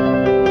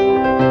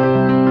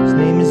 His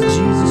name is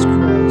Jesus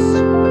Christ.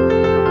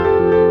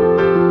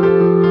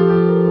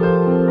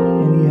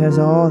 And he has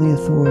all the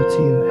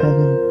authority of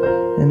heaven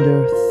and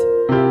earth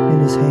in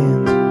his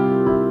hands.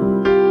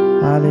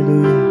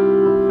 Hallelujah.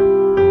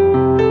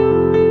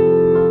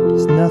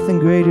 There's nothing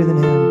greater than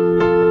him.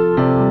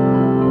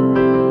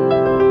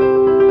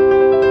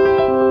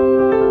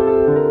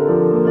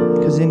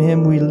 Because in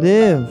him we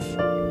live,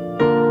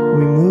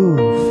 we move,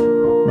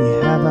 we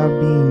have our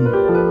being.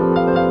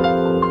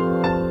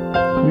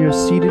 We are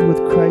seated with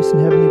Christ in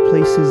heavenly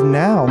places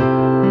now.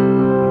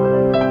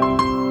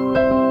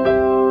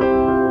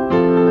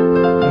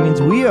 That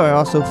means we are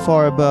also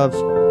far above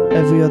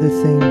every other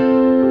thing.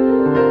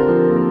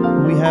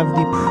 We have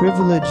the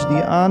privilege,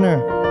 the honor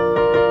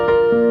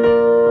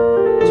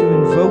to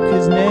invoke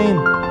his name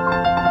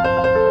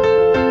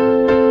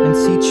and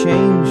see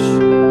change.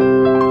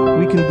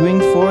 We can bring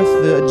forth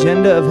the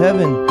agenda of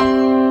heaven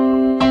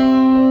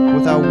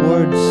with our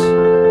words,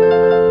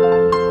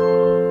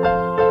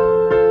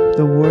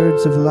 the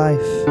words of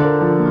life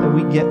that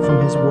we get from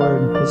his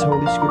word, his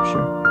holy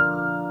scripture.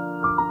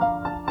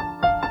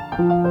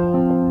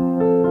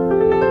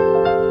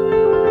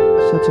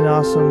 Such an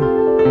awesome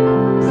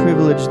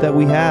privilege that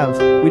we have.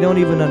 We don't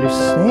even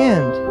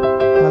understand,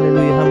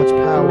 hallelujah, how much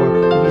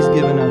power he's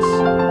given us.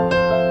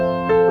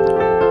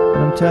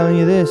 And I'm telling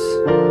you this,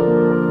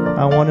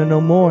 I want to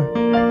know more.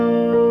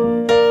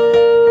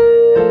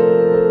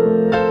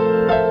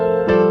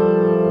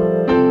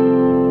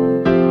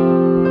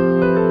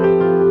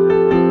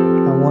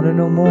 I want to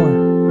know more.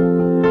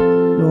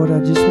 Lord, I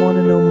just want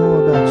to know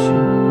more about you.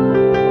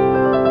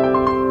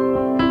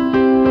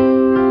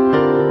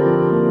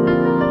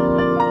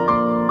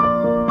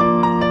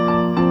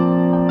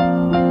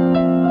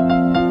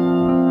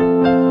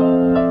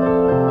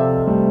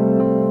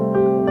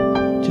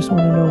 Just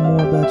want to know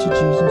more about you,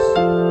 Jesus.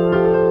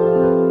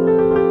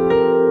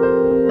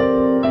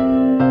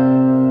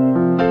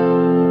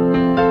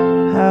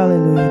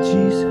 Hallelujah,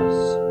 Jesus.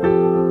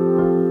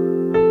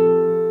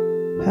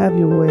 Have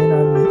your way in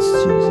our midst,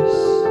 Jesus.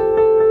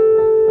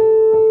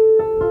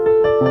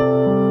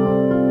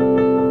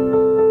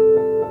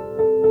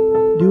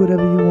 Do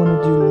whatever you want to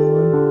do, Lord.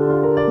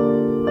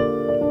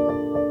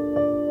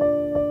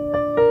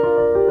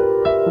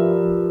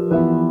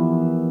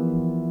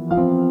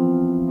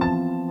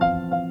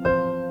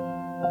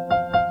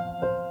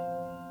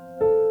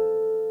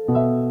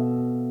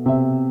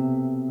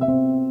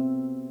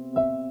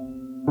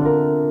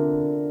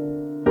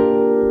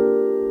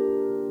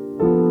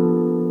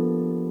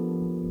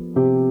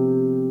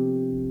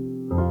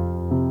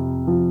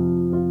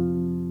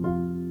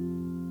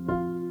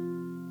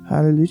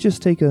 Hallelujah.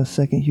 Just take a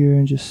second here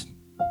and just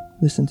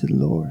listen to the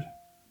Lord.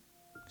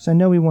 because I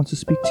know He wants to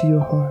speak to your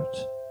heart.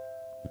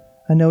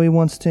 I know He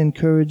wants to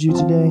encourage you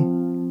today.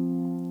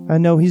 I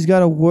know He's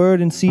got a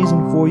word in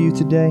season for you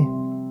today.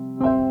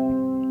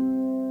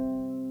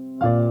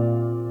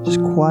 Just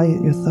quiet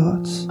your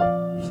thoughts.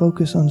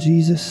 Focus on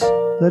Jesus.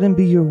 Let Him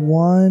be your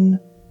one,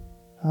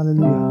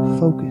 hallelujah,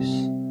 focus.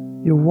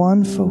 Your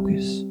one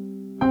focus.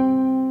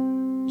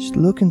 Just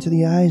look into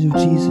the eyes of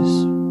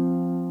Jesus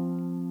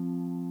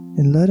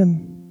and let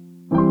Him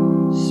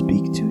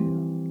speak to you.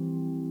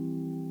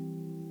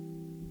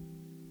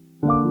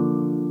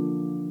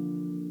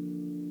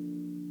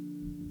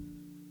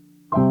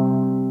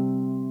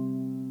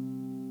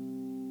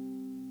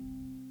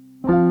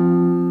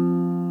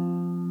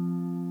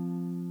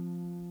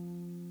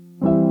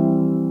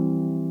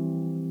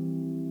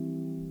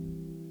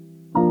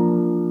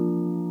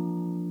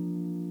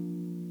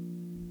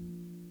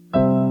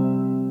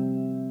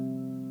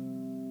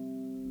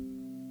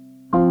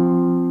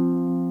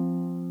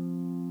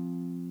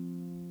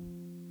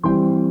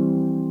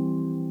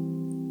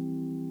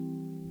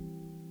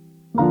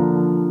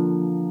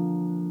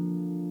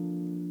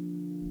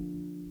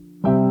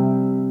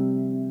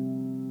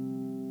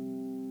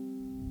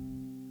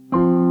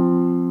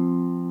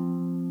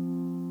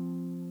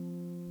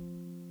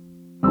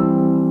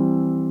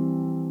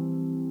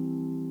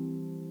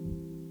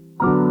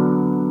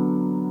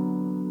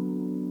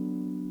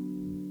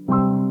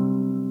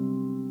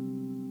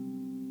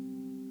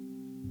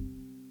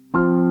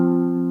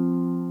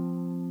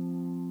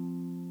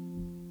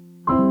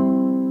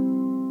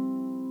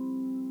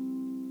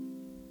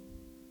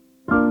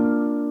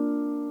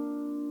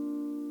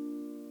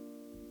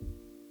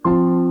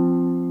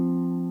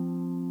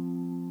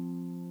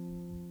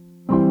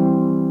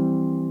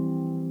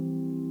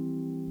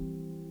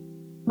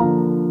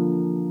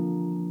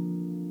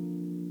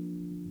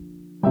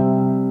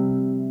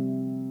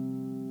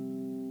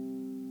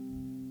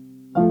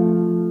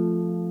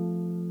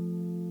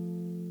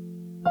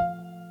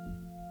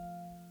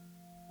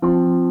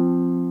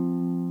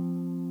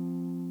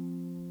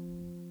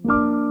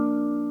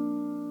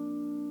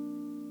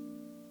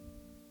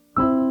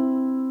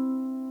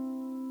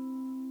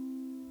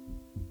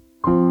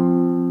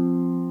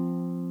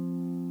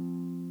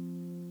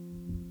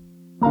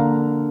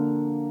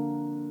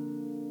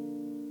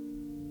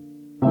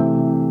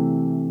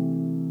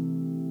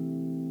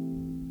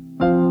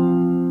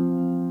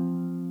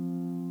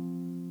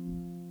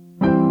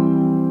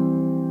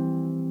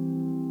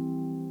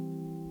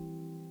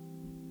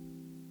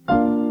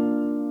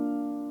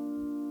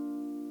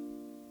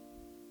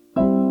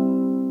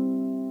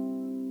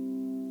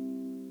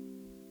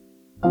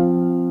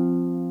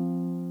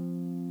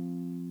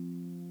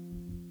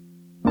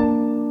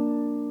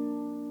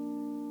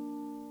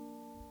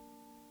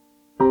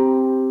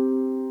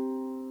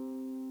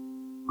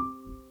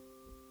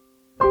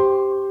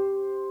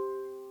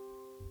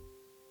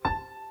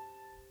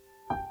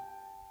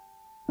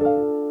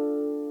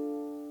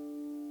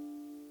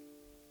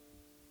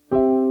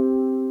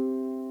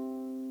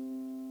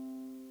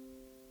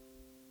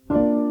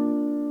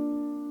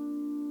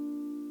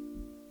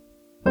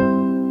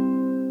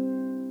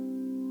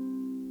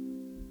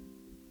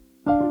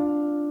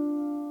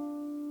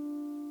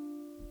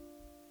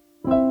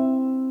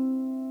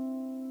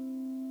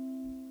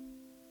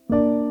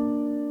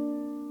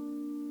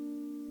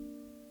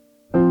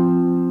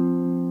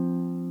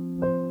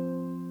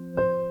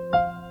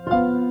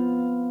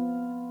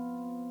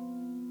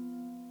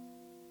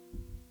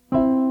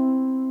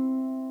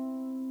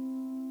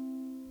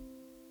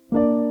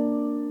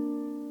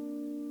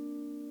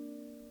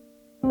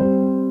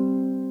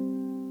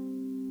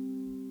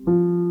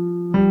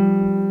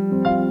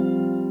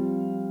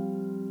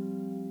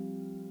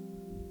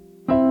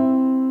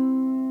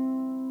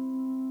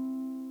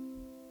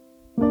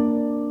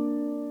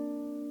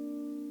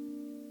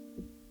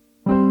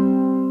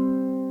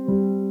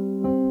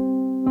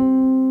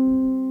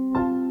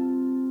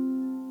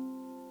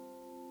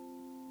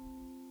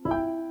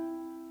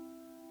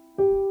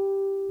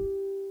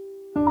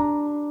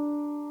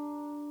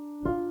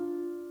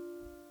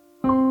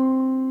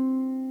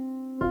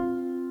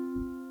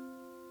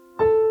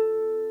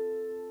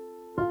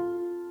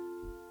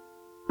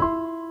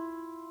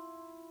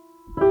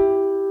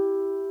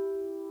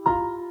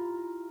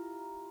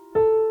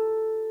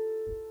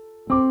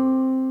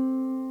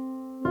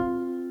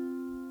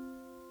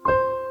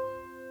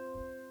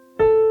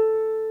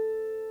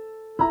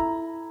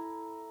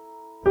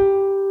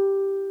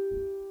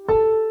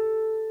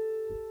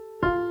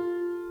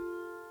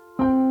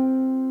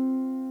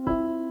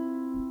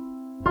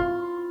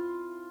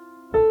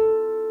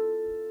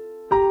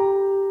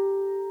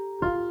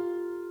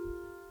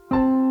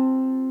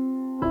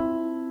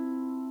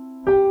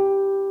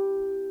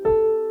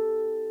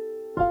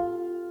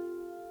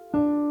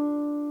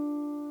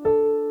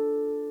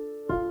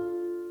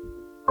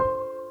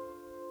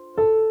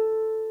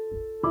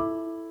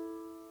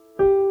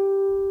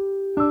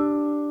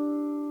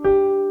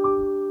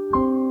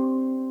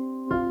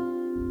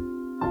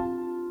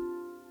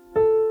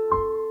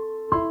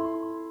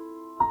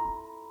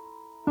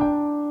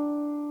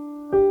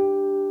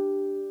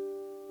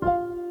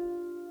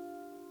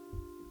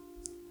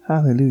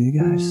 Hallelujah.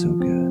 God is so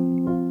good.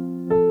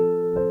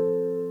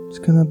 It's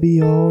gonna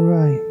be all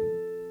right.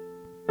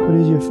 For it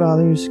is your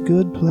Father's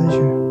good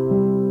pleasure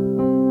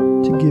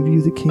to give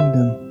you the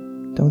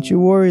kingdom. Don't you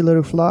worry,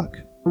 little flock.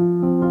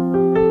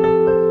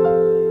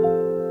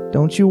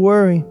 Don't you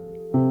worry.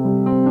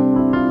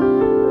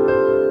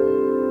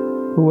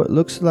 For what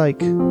looks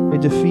like a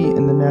defeat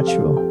in the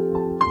natural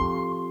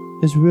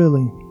is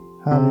really,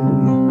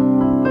 hallelujah,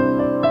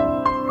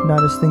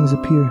 not as things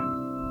appear.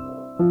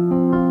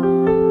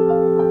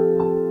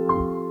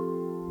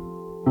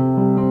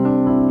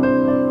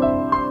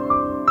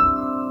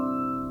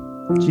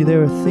 See,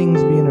 there are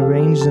things being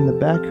arranged in the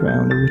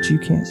background in which you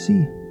can't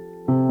see.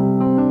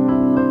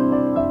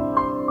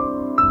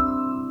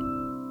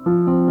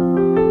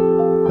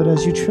 But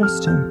as you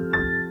trust Him,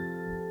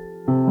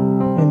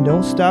 and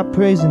don't stop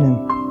praising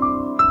Him,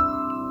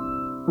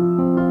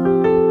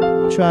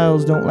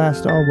 trials don't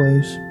last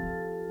always,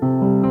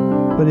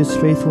 but His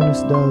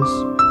faithfulness does.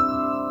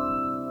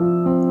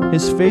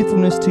 His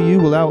faithfulness to you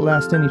will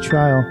outlast any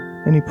trial,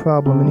 any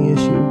problem, any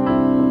issue.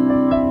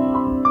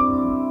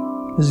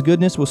 His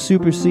goodness will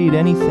supersede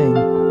anything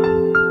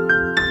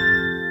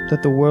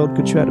that the world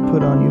could try to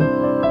put on you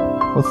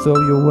or throw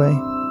your way.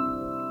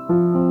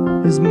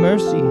 His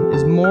mercy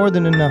is more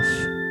than enough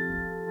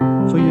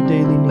for your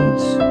daily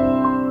needs.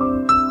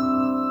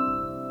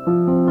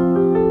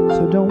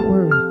 So don't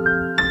worry.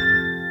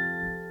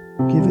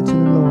 Give it to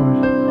the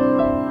Lord.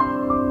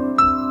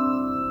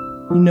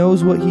 He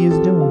knows what He is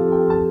doing.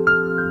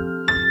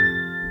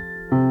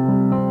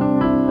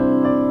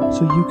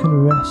 So you can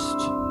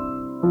rest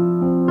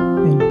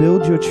and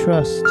build your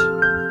trust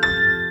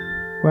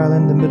while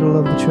in the middle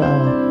of the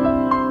trial.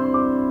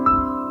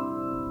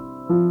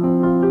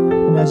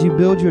 And as you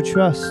build your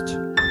trust,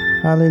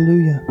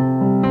 hallelujah,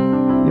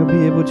 you'll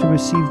be able to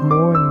receive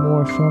more and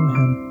more from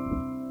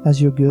Him as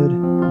your good,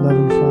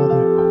 loving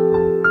Father.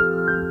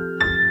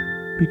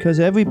 Because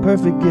every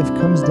perfect gift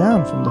comes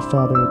down from the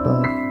Father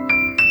above,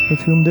 with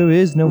whom there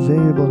is no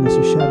variableness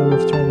or shadow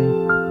of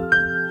turning.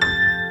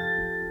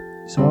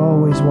 He's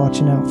always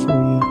watching out for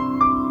you.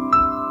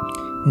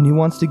 And He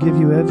wants to give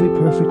you every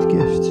perfect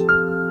gift.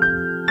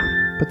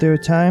 But there are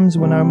times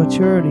when our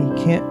maturity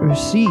can't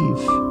receive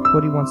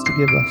what He wants to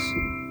give us.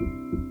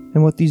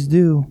 And what these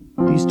do,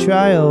 these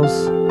trials,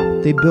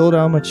 they build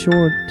our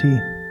maturity.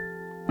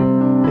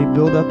 They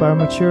build up our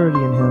maturity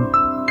in Him.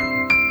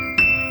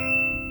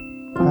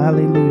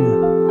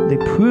 Hallelujah. They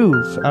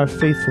prove our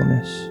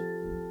faithfulness.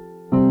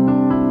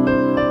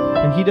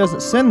 And He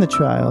doesn't send the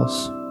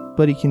trials,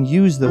 but He can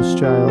use those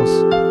trials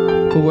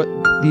for what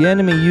the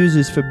enemy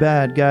uses for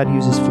bad, God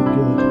uses for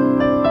good.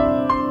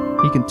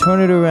 He can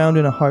turn it around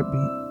in a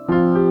heartbeat.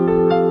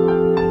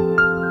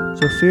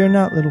 So fear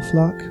not, little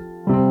flock,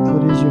 for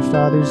it is your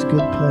Father's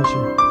good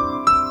pleasure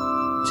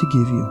to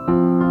give you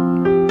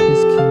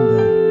His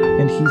kingdom,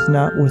 and He's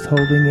not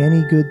withholding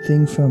any good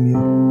thing from you,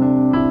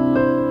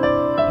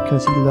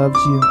 because He loves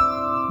you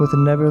with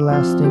an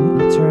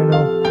everlasting,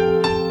 eternal,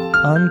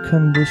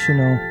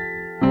 unconditional,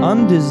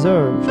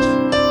 undeserved,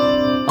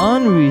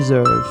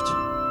 unreserved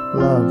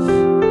love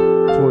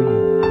for you.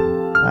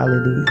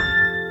 Hallelujah.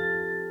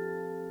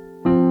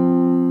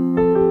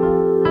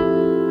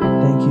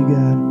 Thank you,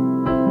 God.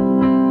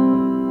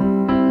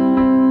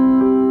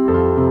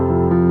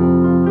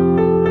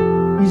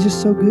 He's just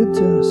so good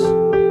to us.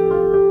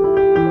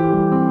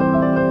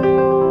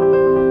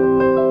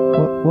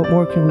 What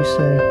more can we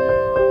say?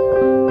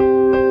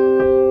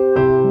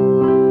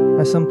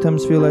 I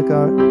sometimes feel like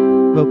our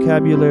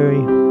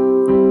vocabulary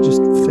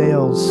just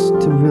fails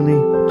to really,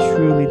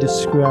 truly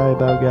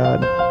describe our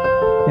God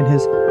and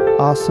His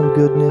awesome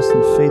goodness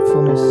and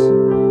faithfulness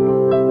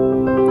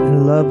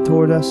and love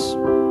toward us.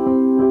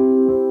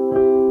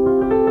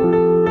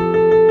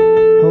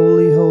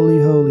 Holy, holy,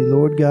 holy,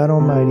 Lord God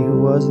Almighty, who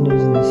was and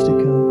is to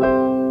come.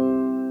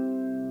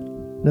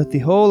 Let the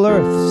whole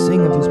earth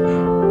sing of His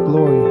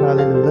glory.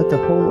 Hallelujah. Let the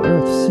whole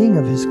earth sing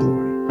of His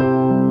glory.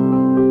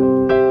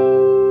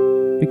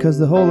 Because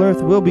the whole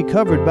earth will be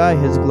covered by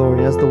His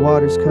glory as the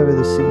waters cover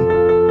the sea.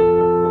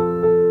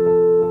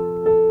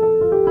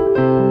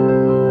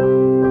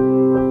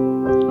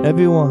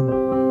 Everyone,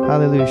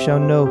 hallelujah, shall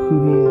know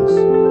who He is.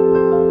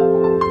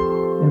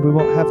 And we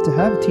won't have to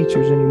have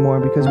teachers anymore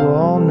because we'll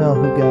all know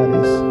who God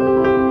is.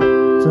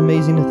 It's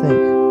amazing to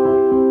think.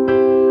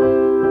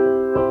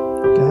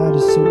 God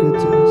is so good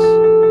to us.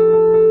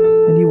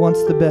 And He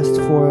wants the best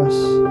for us.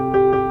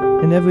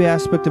 In every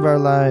aspect of our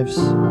lives,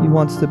 He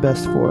wants the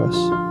best for us.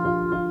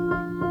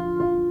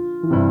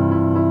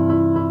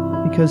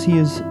 Because He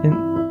is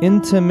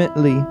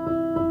intimately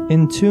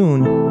in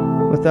tune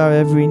with our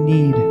every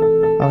need,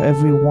 our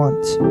every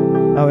want,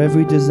 our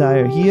every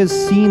desire. He has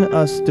seen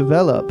us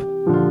develop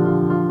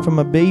from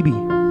a baby.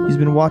 He's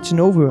been watching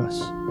over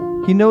us.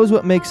 He knows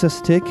what makes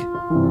us tick.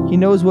 He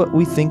knows what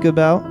we think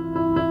about.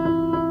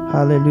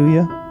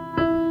 Hallelujah.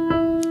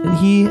 And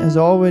He has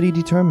already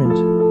determined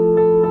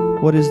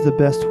what is the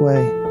best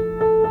way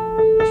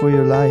for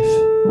your life,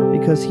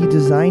 because He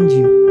designed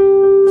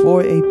you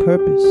for a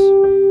purpose.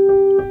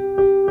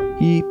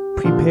 He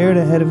prepared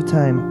ahead of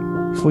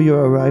time for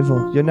your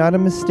arrival. You're not a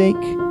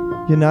mistake.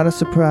 You're not a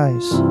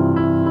surprise.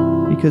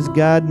 Because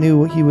God knew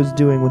what He was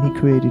doing when He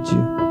created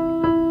you.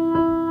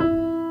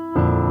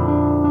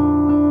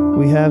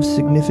 We have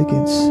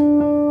significance.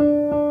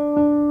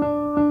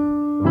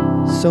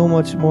 So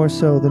much more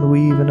so than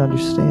we even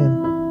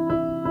understand.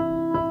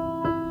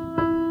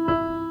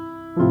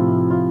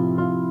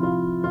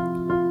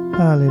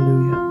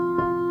 Hallelujah.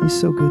 He's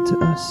so good to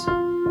us.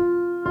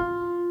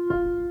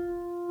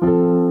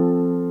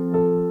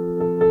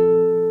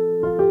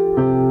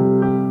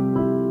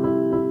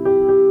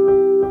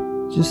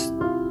 Just,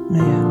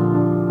 man,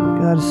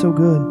 God is so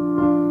good.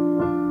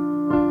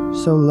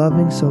 So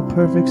loving, so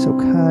perfect, so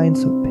kind,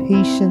 so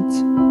patient,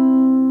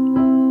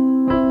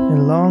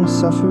 and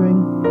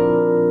long-suffering.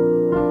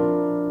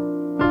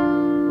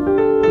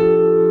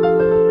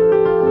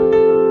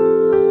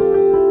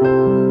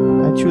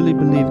 I truly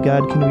believe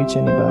God can reach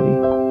anybody.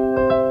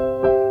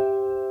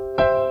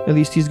 At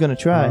least He's going to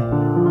try.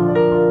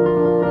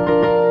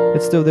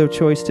 It's still their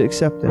choice to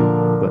accept Him,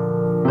 but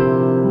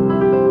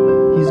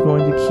He's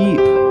going to keep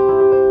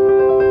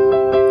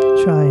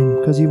trying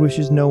because He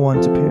wishes no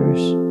one to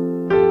perish.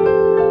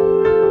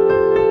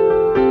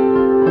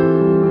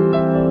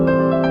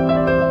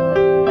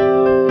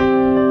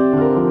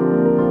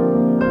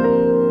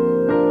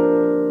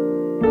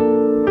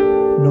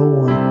 No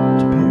one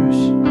to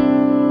perish.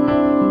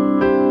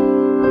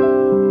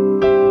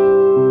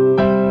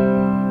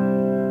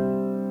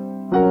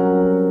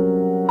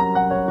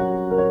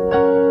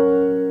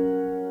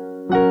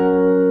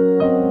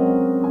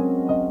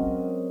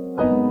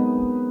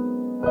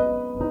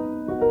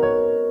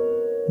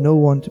 No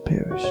one to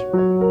perish.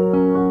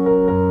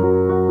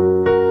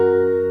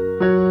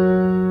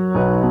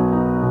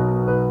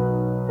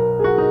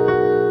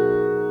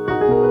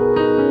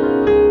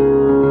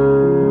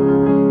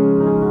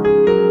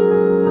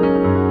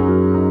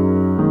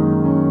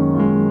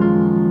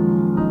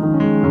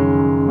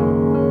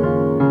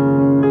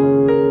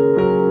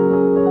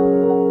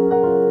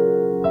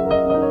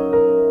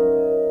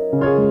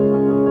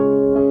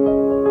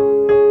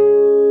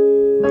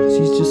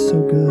 He's just so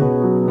good.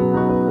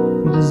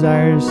 He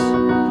desires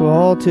for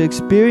all to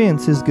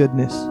experience His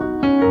goodness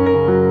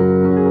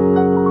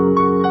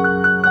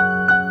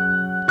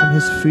and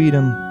His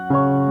freedom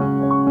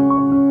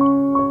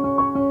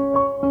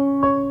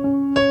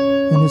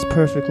and His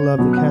perfect love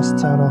that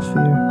casts out all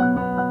fear.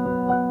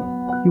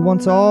 He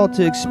wants all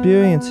to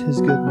experience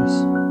His goodness.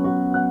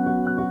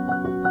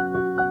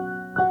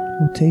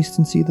 Oh, taste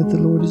and see that the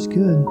Lord is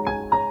good.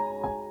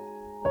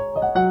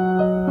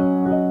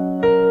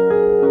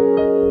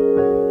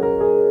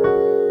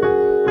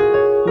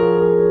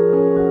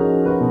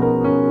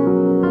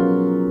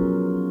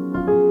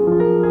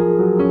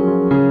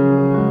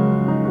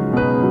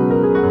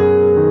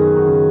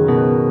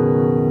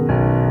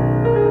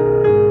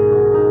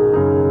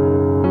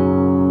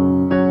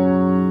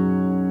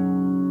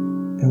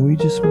 And we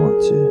just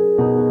want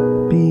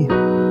to be,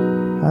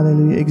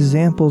 hallelujah,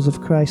 examples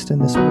of Christ in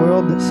this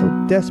world that so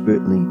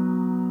desperately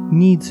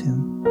needs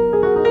Him.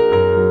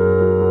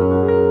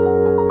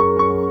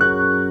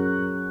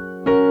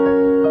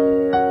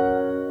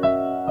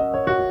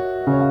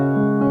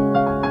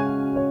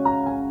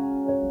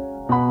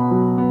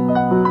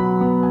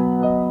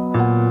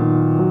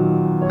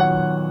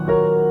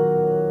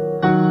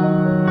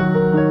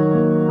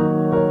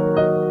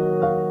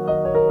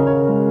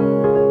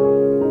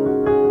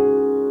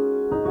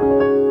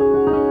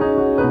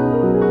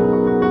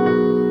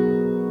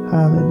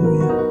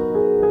 Hallelujah.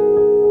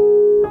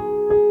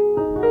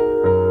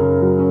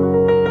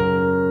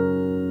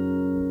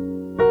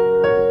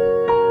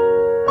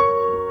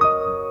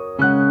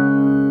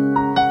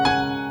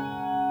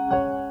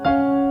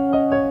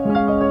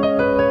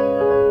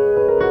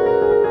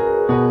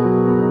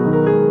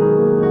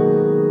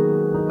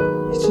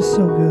 He's just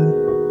so good.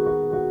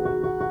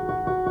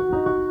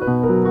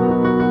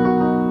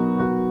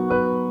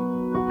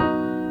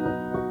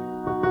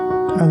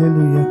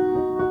 Hallelujah.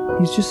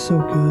 He's just so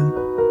good.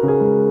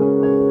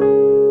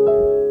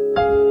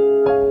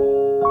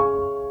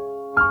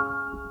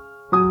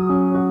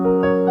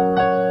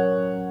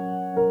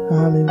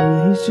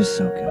 Hallelujah. He's just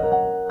so good.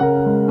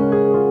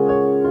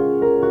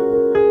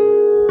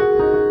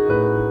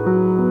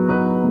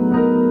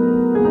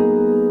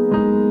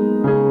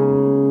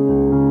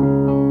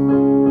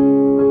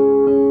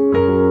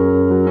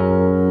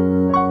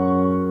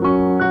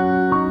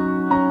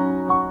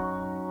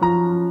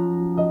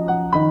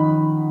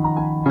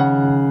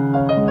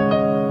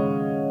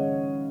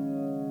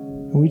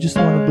 And we just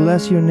want to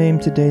bless your name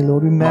today,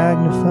 Lord. We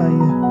magnify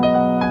you.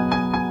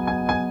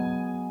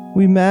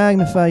 We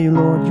magnify you,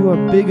 Lord. You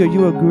are bigger,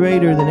 you are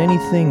greater than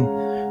anything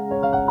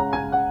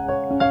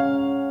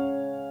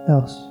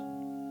else.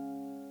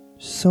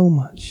 So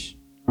much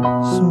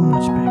bigger,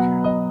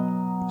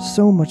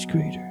 so much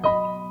greater,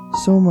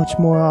 so much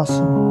more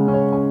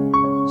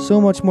awesome,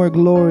 so much more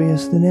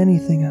glorious than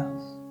anything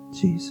else.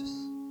 Jesus.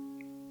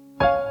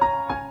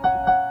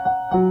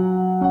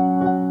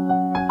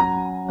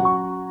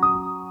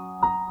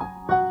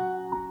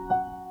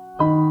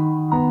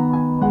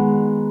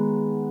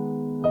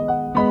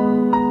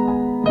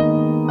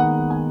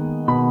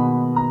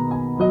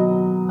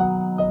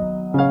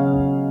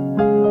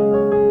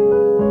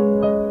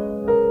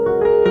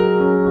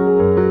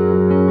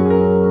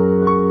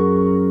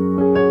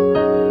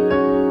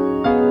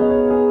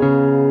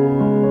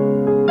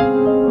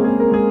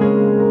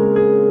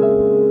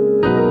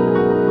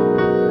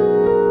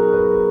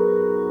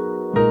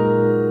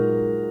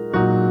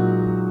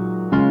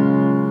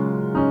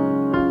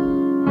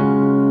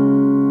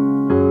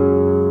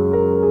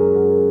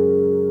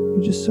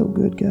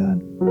 good,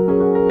 God.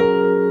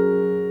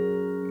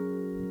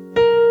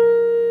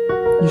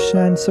 You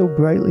shine so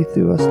brightly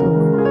through us,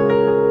 Lord.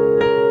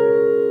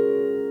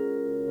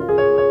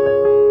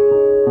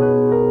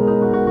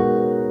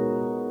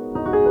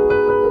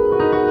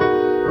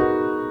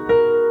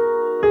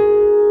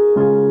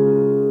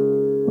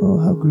 Oh,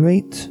 how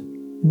great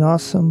and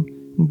awesome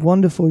and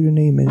wonderful your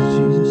name is,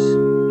 Jesus.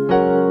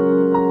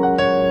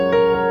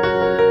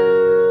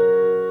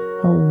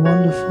 How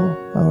wonderful,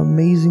 how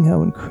amazing,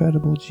 how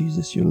incredible,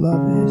 Jesus, your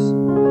love is.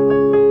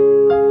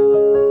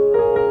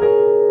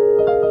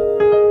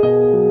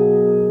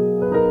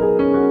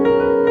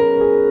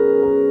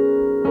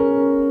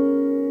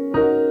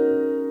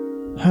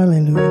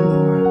 Hallelujah,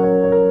 Lord.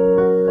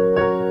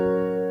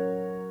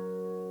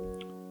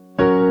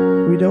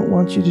 We don't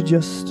want you to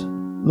just,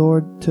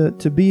 Lord,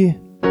 to be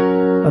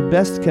a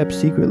best kept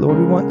secret, Lord.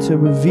 We want to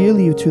reveal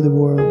you to the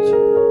world.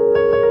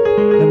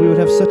 That we would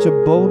have such a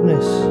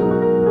boldness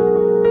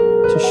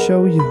to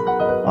show you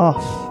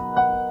off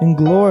and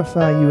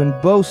glorify you and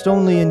boast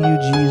only in you,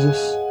 Jesus.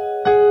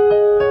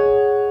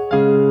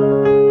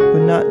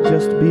 But not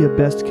just be a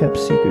best kept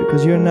secret,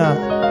 because you're not.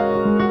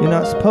 You're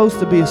not supposed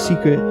to be a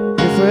secret.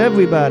 You're for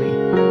everybody.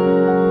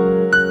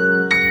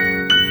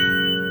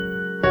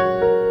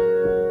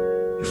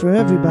 You're for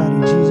everybody,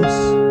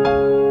 Jesus.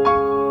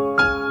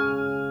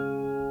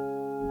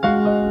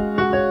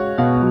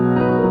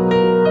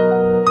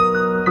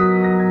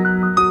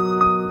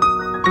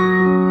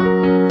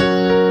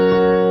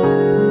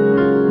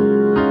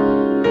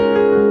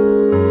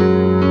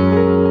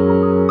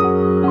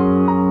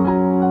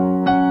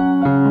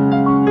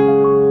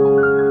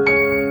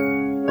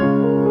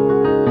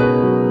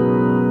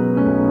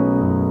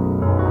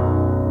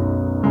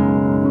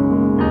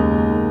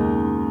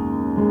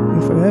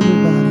 For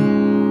everybody.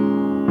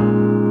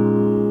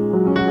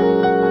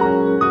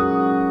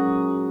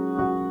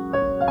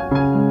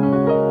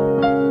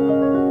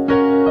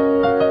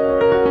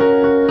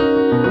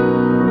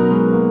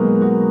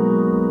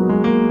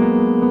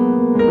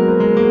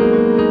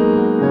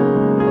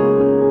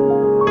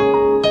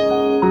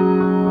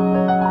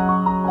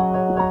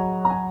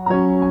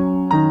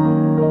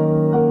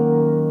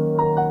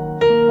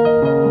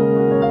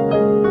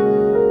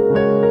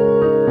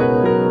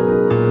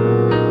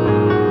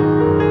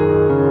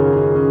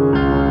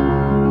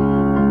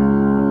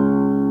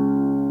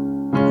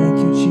 Thank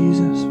you,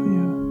 Jesus, for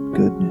your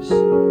goodness.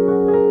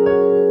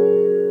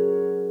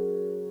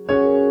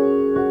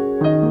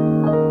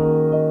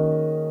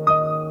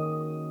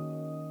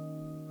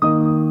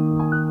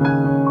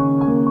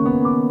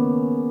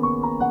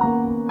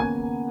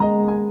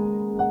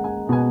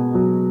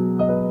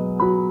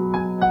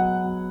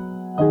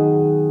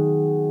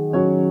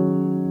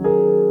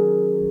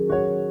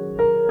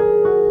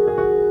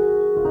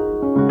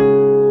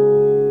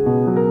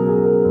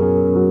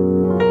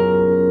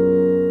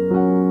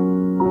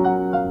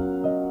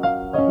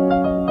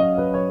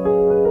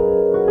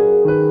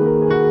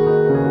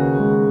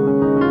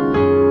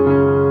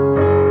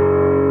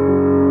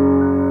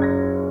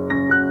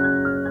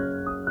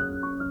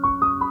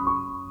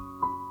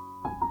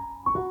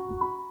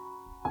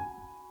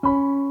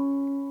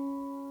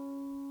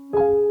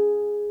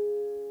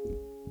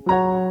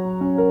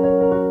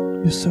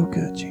 You're so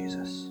good,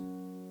 Jesus.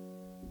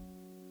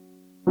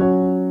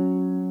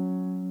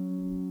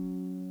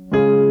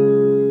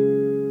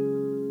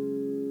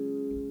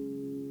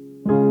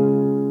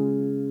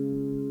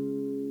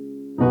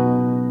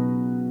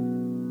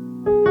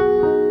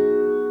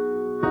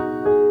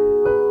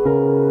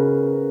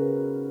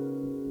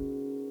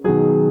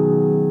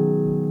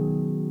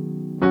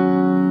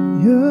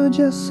 You're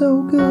just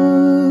so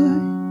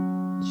good,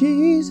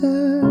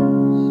 Jesus.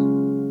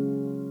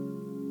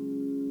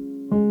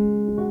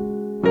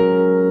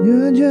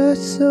 You're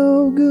just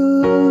so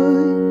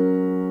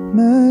good,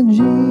 my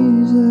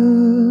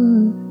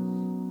Jesus.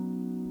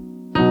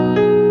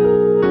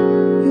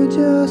 You're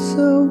just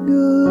so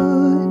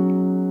good,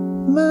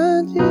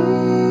 my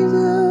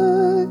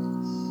Jesus.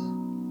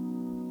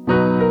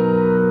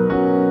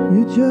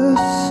 You're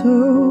just so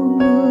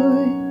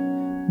good,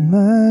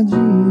 my Jesus.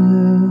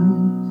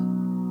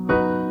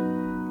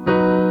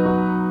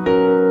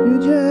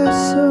 You're just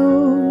so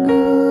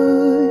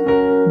good,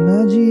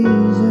 my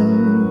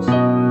Jesus.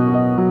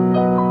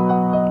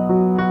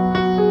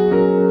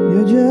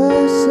 You're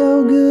just so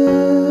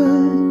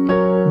good,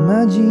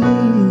 my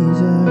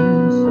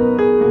Jesus.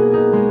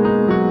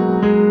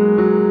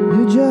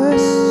 You're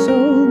just so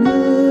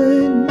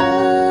good,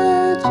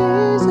 my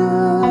Jesus.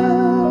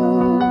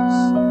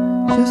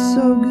 Just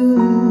so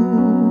good.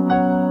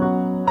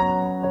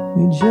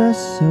 You're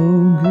just so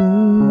good.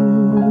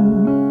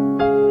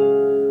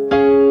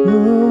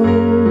 Oh,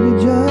 you're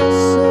just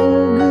so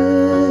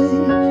good,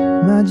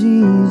 my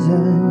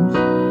Jesus.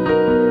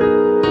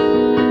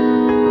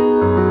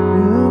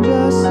 You're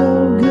just so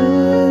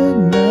good,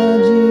 my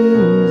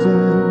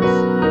Jesus.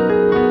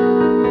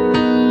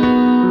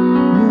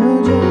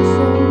 You're just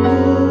so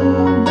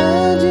good,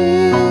 my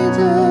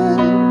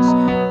Jesus.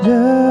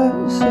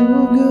 Just so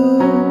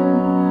good.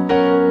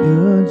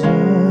 You're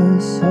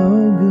just so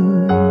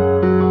good.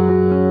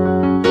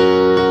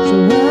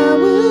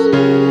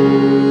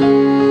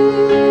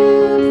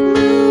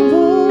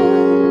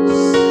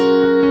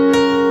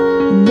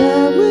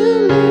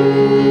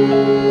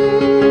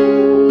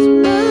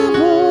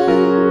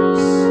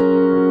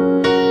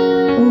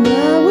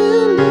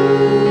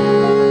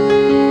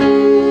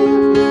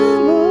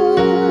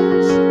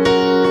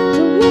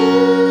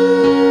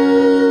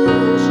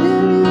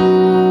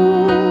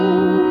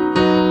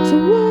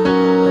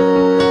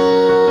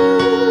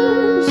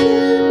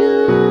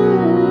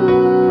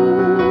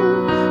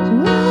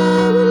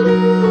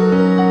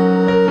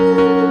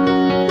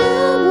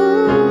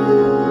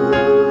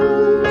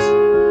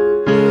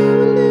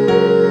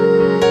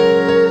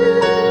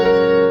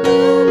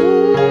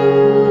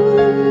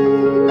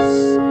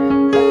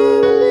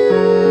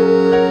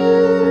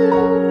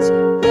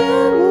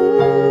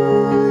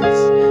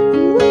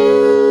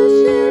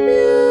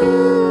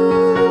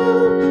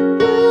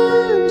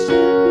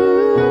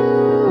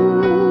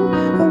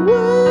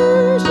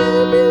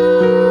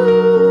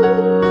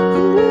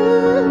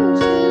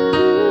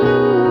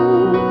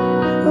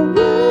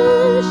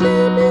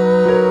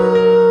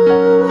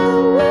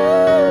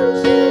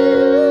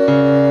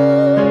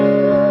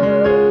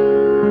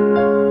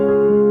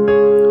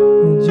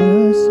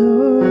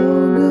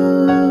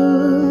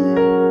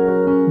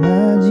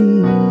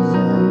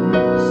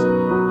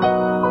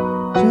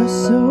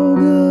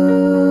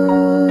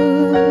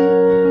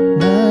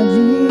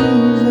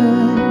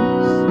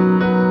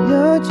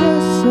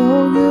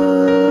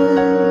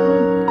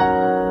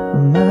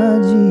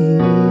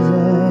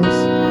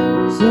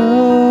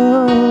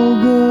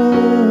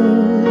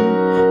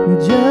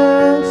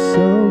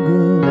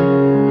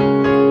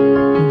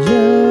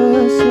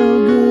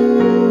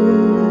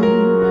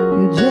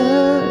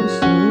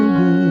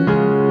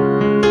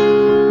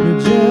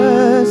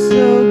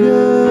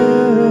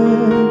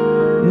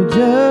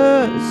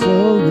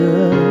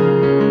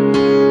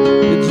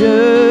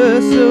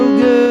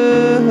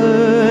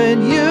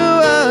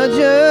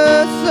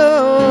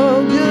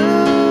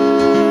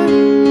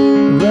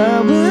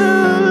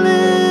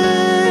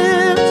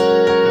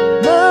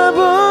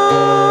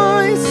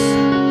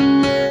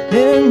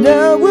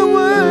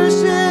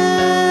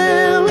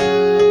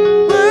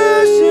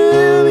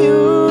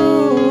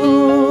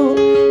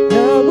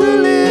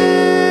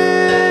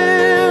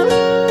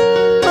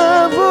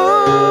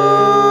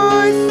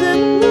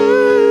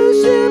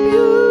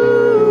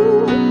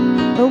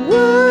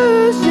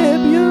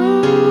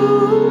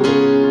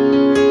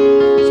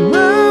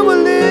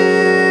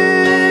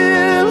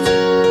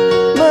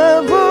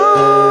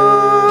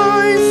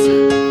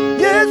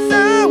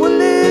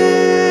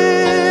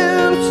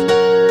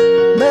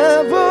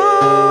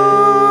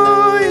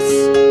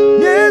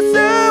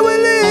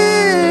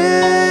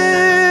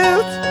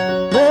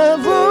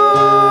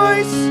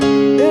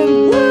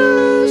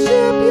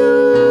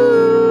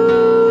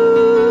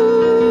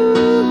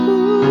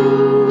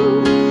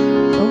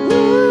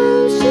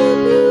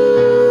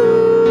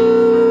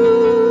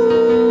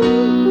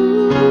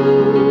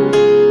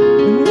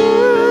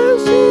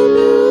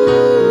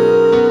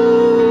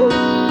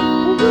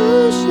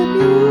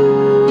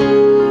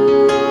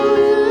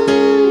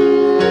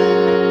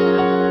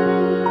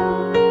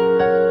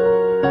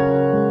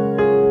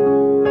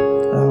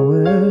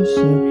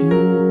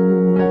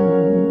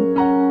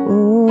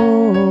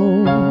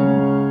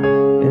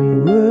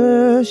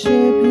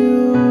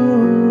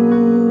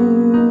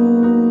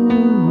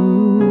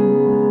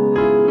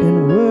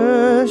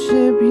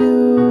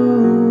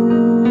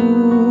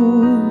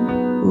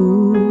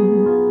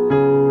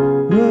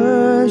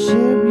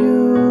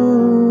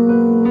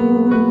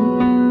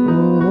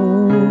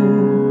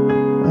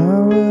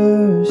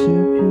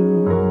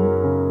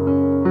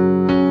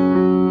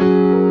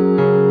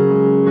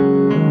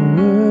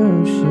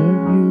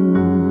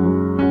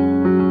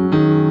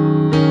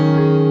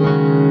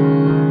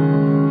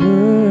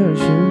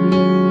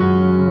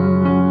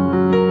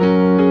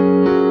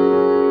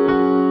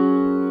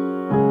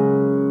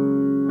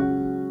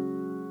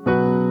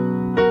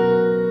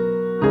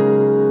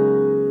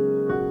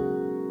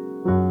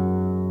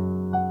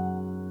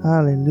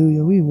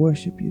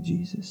 worship you,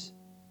 Jesus.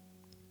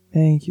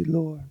 Thank you,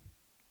 Lord.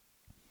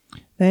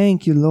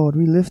 Thank you, Lord.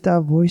 We lift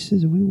our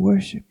voices and we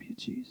worship you,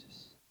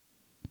 Jesus.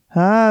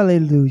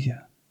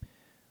 Hallelujah.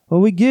 Well,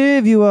 we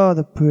give you all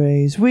the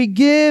praise. We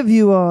give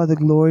you all the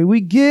glory. We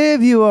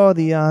give you all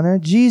the honor.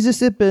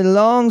 Jesus, it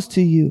belongs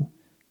to you.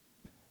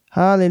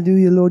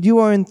 Hallelujah, Lord. You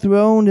are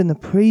enthroned in the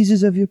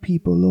praises of your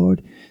people,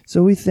 Lord.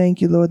 So we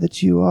thank you, Lord,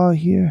 that you are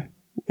here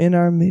in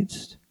our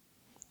midst,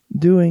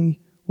 doing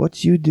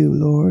what you do,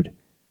 Lord.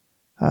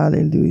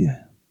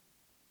 Hallelujah.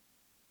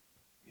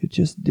 You're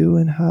just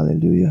doing,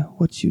 hallelujah,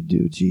 what you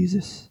do,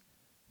 Jesus,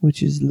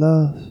 which is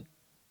love,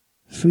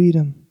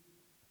 freedom,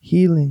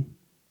 healing,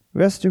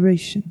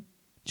 restoration,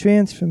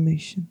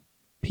 transformation,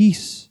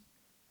 peace,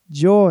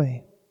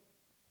 joy.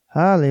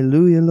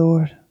 Hallelujah,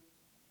 Lord.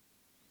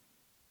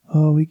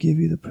 Oh, we give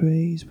you the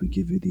praise. We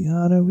give you the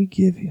honor. We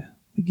give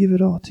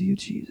it all to you,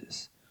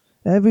 Jesus.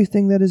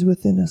 Everything that is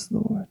within us,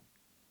 Lord.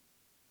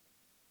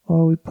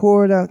 Oh, we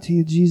pour it out to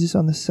you, Jesus,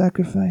 on the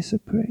sacrifice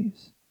of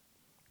praise.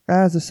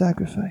 As a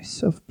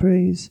sacrifice of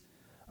praise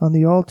on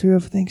the altar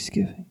of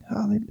thanksgiving.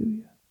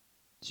 Hallelujah.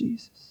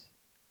 Jesus,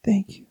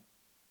 thank you.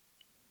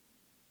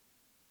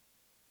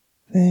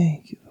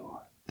 Thank you,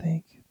 Lord.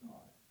 Thank you,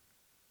 Lord.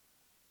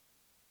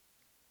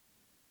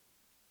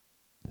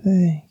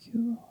 Thank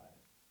you, Lord.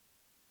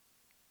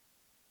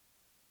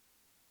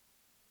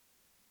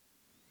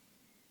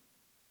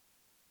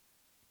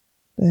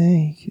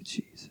 Thank you,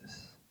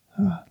 Jesus.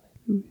 Hallelujah.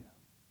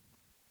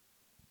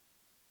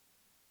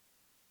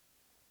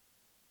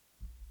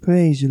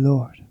 Praise you,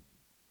 Lord.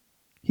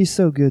 He's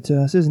so good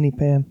to us, isn't he,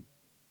 Pam?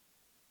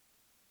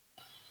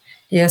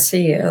 Yes,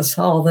 he is,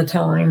 all the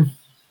time.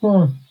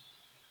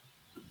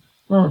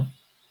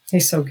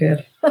 He's so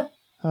good.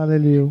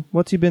 Hallelujah.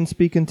 What's he been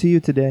speaking to you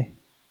today?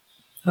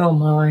 Oh,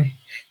 my.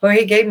 Well,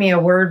 he gave me a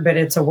word, but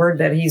it's a word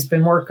that he's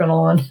been working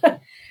on.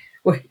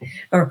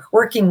 Or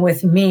working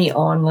with me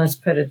on, let's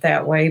put it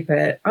that way.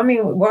 But I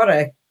mean, what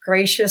a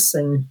gracious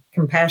and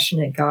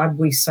compassionate God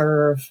we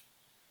serve.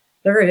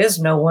 There is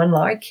no one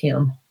like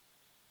him.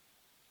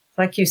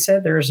 Like you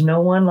said, there's no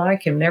one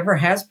like him. Never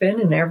has been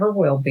and never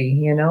will be,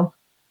 you know.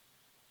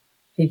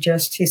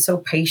 He's so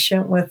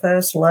patient with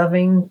us,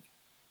 loving,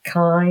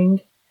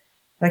 kind.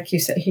 Like you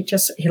said,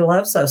 he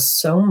loves us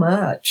so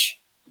much.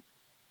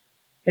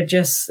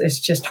 It's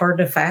just hard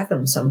to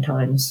fathom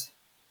sometimes.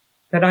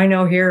 But I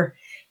know here,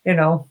 you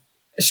know,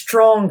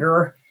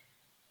 stronger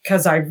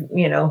because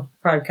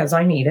probably because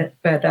I need it,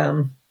 but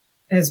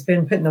has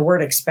been putting the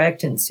word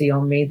expectancy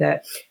on me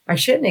that I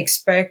shouldn't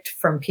expect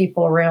from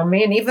people around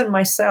me and even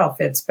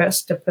myself. It's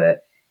best to put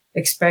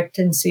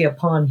expectancy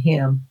upon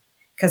him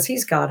because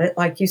he's got it.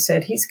 Like you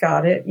said, he's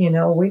got it. You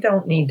know, we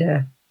don't need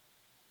to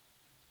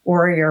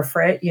worry or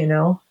fret, you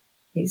know.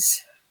 He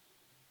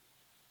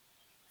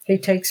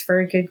takes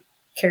very good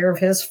care of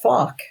his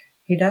flock.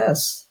 He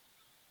does.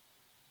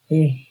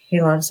 He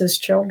loves his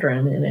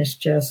children, and it's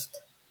just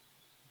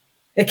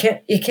you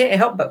can't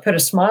help but put a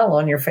smile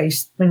on your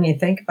face when you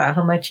think about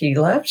how much he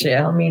loves you.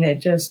 I mean,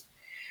 and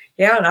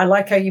I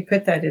like how you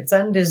put that. It's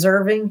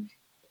undeserving.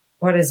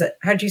 What is it?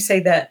 How'd you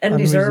say that?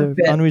 Undeserved,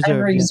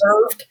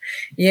 unreserved.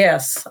 Yeah.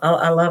 Yes,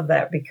 I love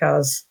that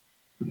because,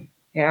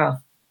 yeah,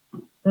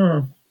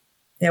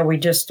 we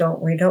just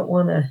don't. We don't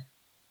want to.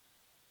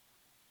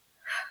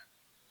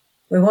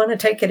 We want to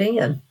take it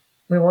in.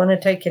 We want to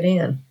take it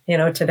in. You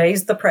know,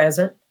 today's the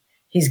present.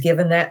 He's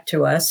given that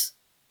to us.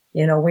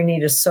 You know, we need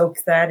to soak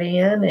that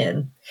in.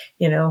 And,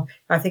 you know,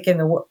 I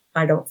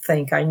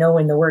know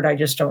in the word, I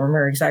just don't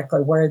remember exactly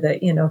where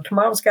that, you know,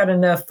 tomorrow's got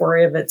enough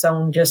worry of its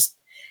own. Just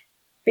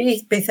be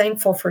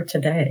thankful for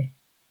today.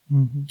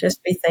 Mm-hmm.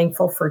 Just be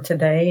thankful for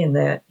today and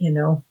that, you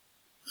know,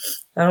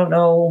 I don't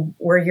know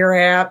where you're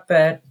at,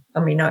 but I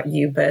mean, not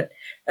you, but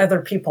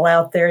other people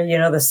out there, you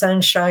know, the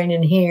sun's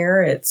shining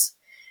here. It's,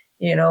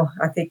 you know,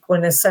 I think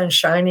when the sun's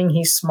shining,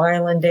 he's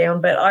smiling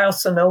down. But I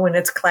also know when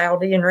it's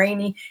cloudy and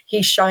rainy,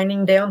 he's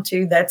shining down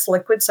too. That's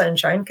liquid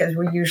sunshine because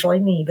we usually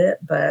need it.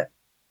 But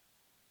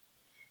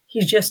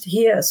he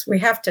is. We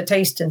have to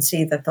taste and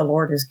see that the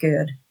Lord is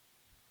good.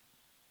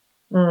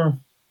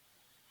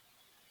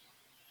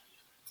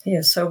 He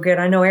is so good.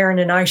 I know Aaron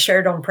and I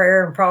shared on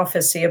prayer and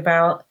prophecy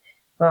about,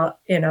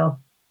 you know,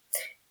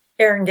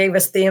 Aaron gave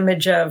us the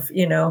image of,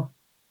 you know,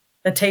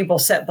 a table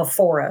set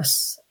before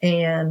us.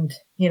 And,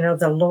 you know,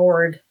 the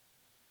Lord,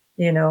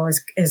 you know,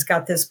 has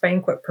got this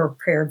banquet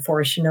prepared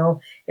for us, you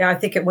know. Yeah, I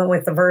think it went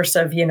with the verse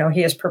of, you know,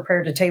 he has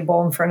prepared a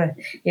table in front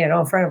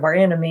of our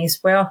enemies.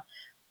 Well,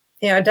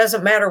 you know, it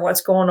doesn't matter what's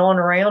going on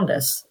around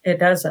us. It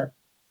doesn't,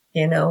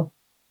 you know.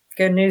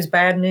 Good news,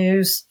 bad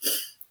news,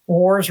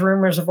 wars,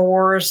 rumors of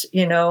wars,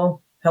 you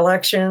know,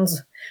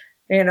 elections,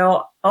 you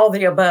know, all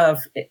the above.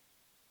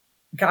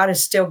 God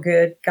is still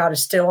good. God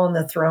is still on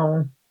the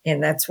throne.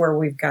 And that's where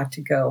we've got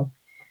to go.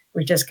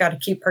 We just got to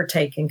keep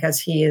partaking because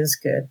he is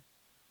good.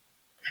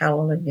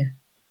 Hallelujah.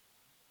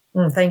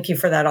 Thank you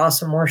for that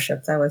awesome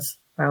worship. That was,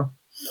 wow.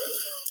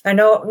 I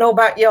know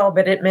about y'all,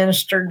 but it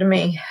ministered to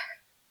me.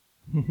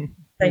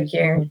 Thank you,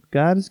 Aaron.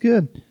 God is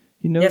good.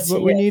 He knows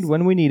what we need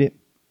when we need it.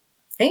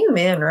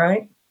 Amen,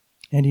 right?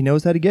 And he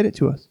knows how to get it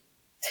to us.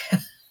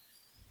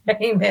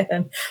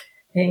 Amen.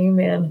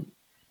 Amen.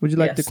 Would you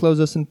like to close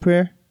us in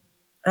prayer?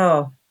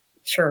 Oh,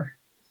 sure.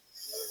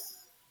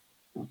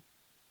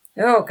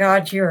 Oh,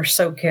 God, you are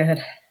so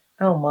good.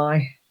 Oh,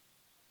 my.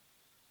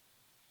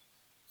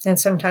 And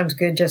sometimes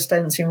good just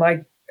doesn't seem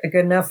like a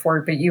good enough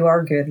word, but you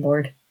are good,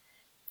 Lord.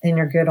 And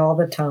you're good all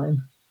the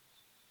time.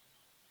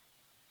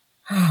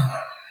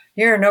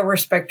 You're no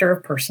respecter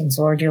of persons,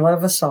 Lord. You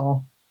love us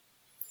all.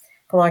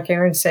 But like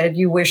Aaron said,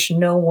 you wish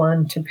no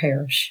one to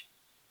perish.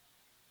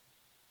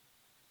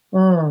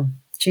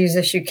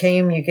 Jesus, you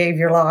came, you gave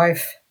your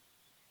life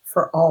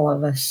for all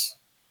of us.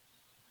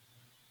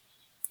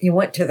 You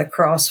went to the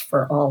cross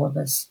for all of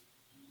us.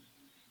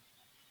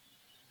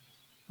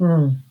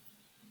 And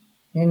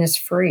it's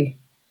free.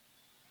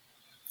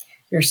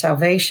 Your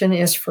salvation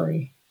is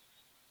free.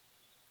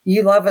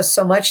 You love us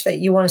so much that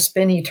you want to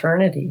spend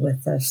eternity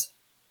with us.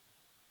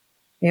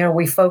 You know,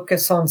 we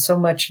focus on so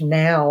much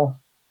now.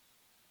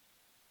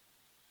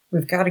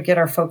 We've got to get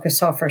our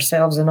focus off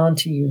ourselves and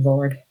onto you,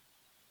 Lord.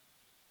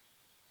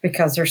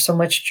 Because there's so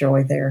much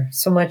joy there,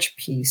 so much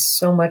peace,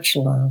 so much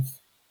love.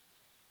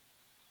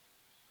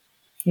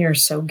 You're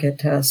so good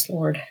to us,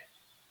 Lord.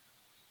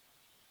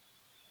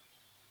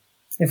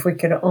 If we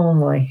could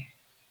only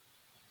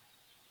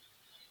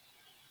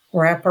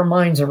wrap our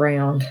minds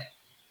around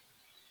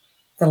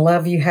the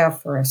love you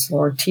have for us,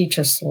 Lord. Teach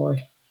us,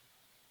 Lord.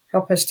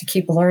 Help us to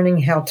keep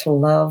learning how to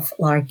love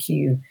like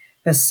you.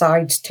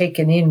 Besides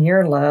taking in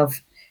your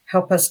love,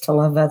 help us to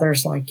love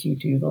others like you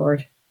do,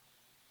 Lord.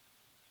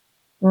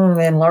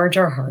 Enlarge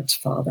our hearts,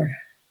 Father.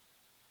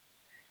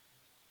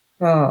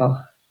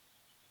 Oh,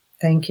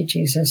 thank you,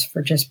 Jesus,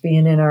 for just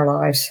being in our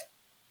lives,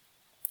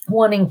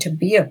 wanting to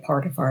be a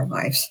part of our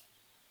lives.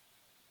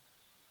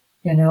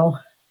 You know,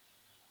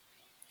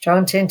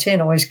 John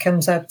 10:10 always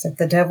comes up that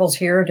the devil's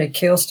here to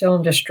kill, steal,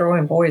 and destroy,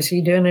 and boy, is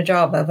he doing a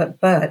job of it,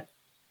 but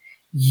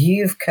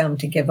you've come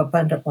to give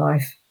abundant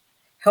life.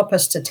 Help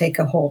us to take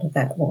a hold of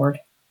that, Lord,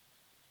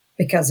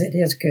 because it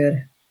is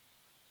good.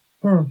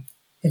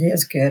 It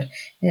is good.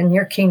 And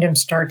your kingdom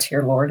starts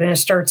here, Lord, and it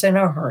starts in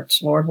our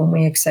hearts, Lord, when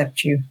we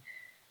accept you.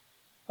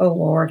 Oh,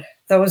 Lord,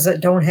 those that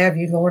don't have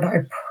you, Lord, I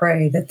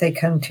pray that they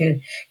come to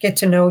get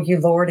to know you,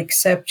 Lord,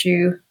 accept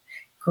you,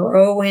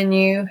 grow in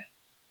you,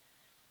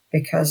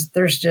 because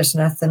there's just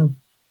nothing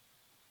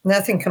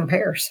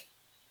compares.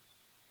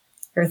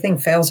 Everything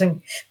pales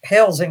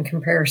in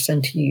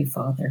comparison to you,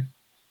 Father.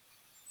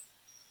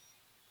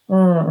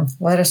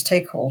 Let us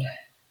take hold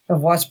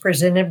of what's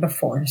presented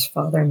before us,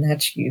 Father, and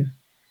that's you.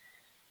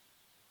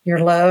 Your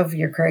love,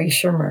 your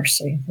grace, your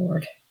mercy,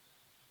 Lord.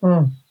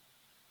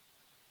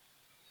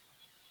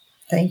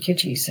 Thank you,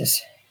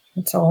 Jesus.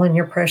 It's all in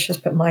your precious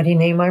but mighty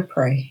name I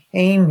pray.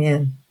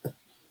 Amen.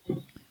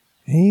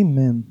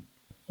 Amen.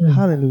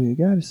 Hallelujah.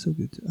 God is so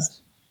good to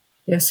us.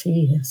 Yes,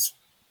 he is.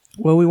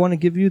 Well, we want to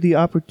give you the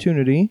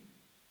opportunity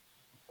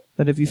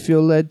that if you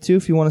feel led to,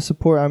 if you want to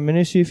support our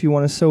ministry, if you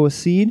want to sow a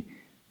seed,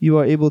 you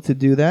are able to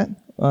do that.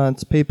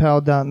 It's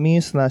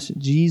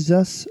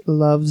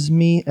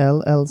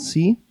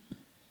paypal.me/JesusLovesMeLLC.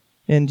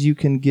 And you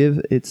can give.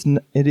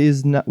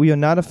 We are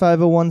not a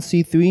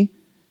 501c3,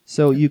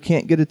 so you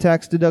can't get a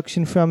tax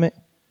deduction from it.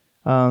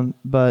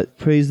 But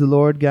praise the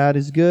Lord, God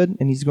is good,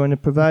 and he's going to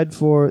provide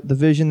for the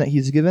vision that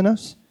he's given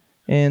us.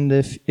 And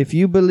if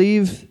you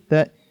believe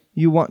that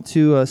you want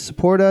to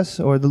support us,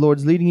 or the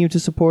Lord's leading you to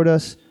support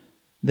us,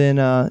 then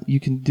you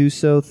can do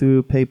so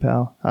through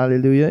PayPal.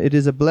 Hallelujah. It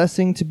is a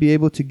blessing to be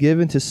able to give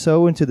and to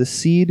sow into the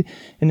seed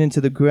and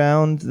into the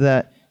ground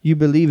that you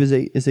believe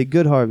is a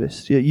good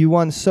harvest. You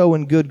want to sow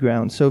in good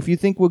ground. So if you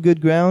think we're good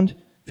ground,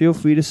 feel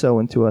free to sow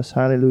into us.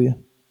 Hallelujah.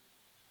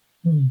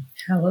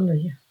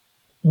 Hallelujah.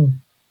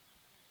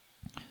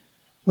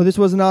 Well, this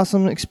was an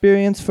awesome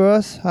experience for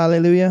us.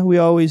 Hallelujah. We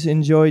always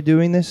enjoy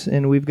doing this,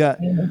 and we've got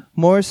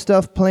more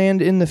stuff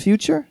planned in the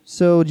future.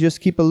 So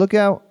just keep a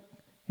lookout,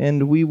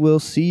 and we will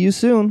see you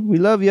soon. We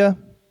love you.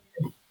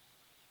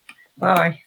 Bye.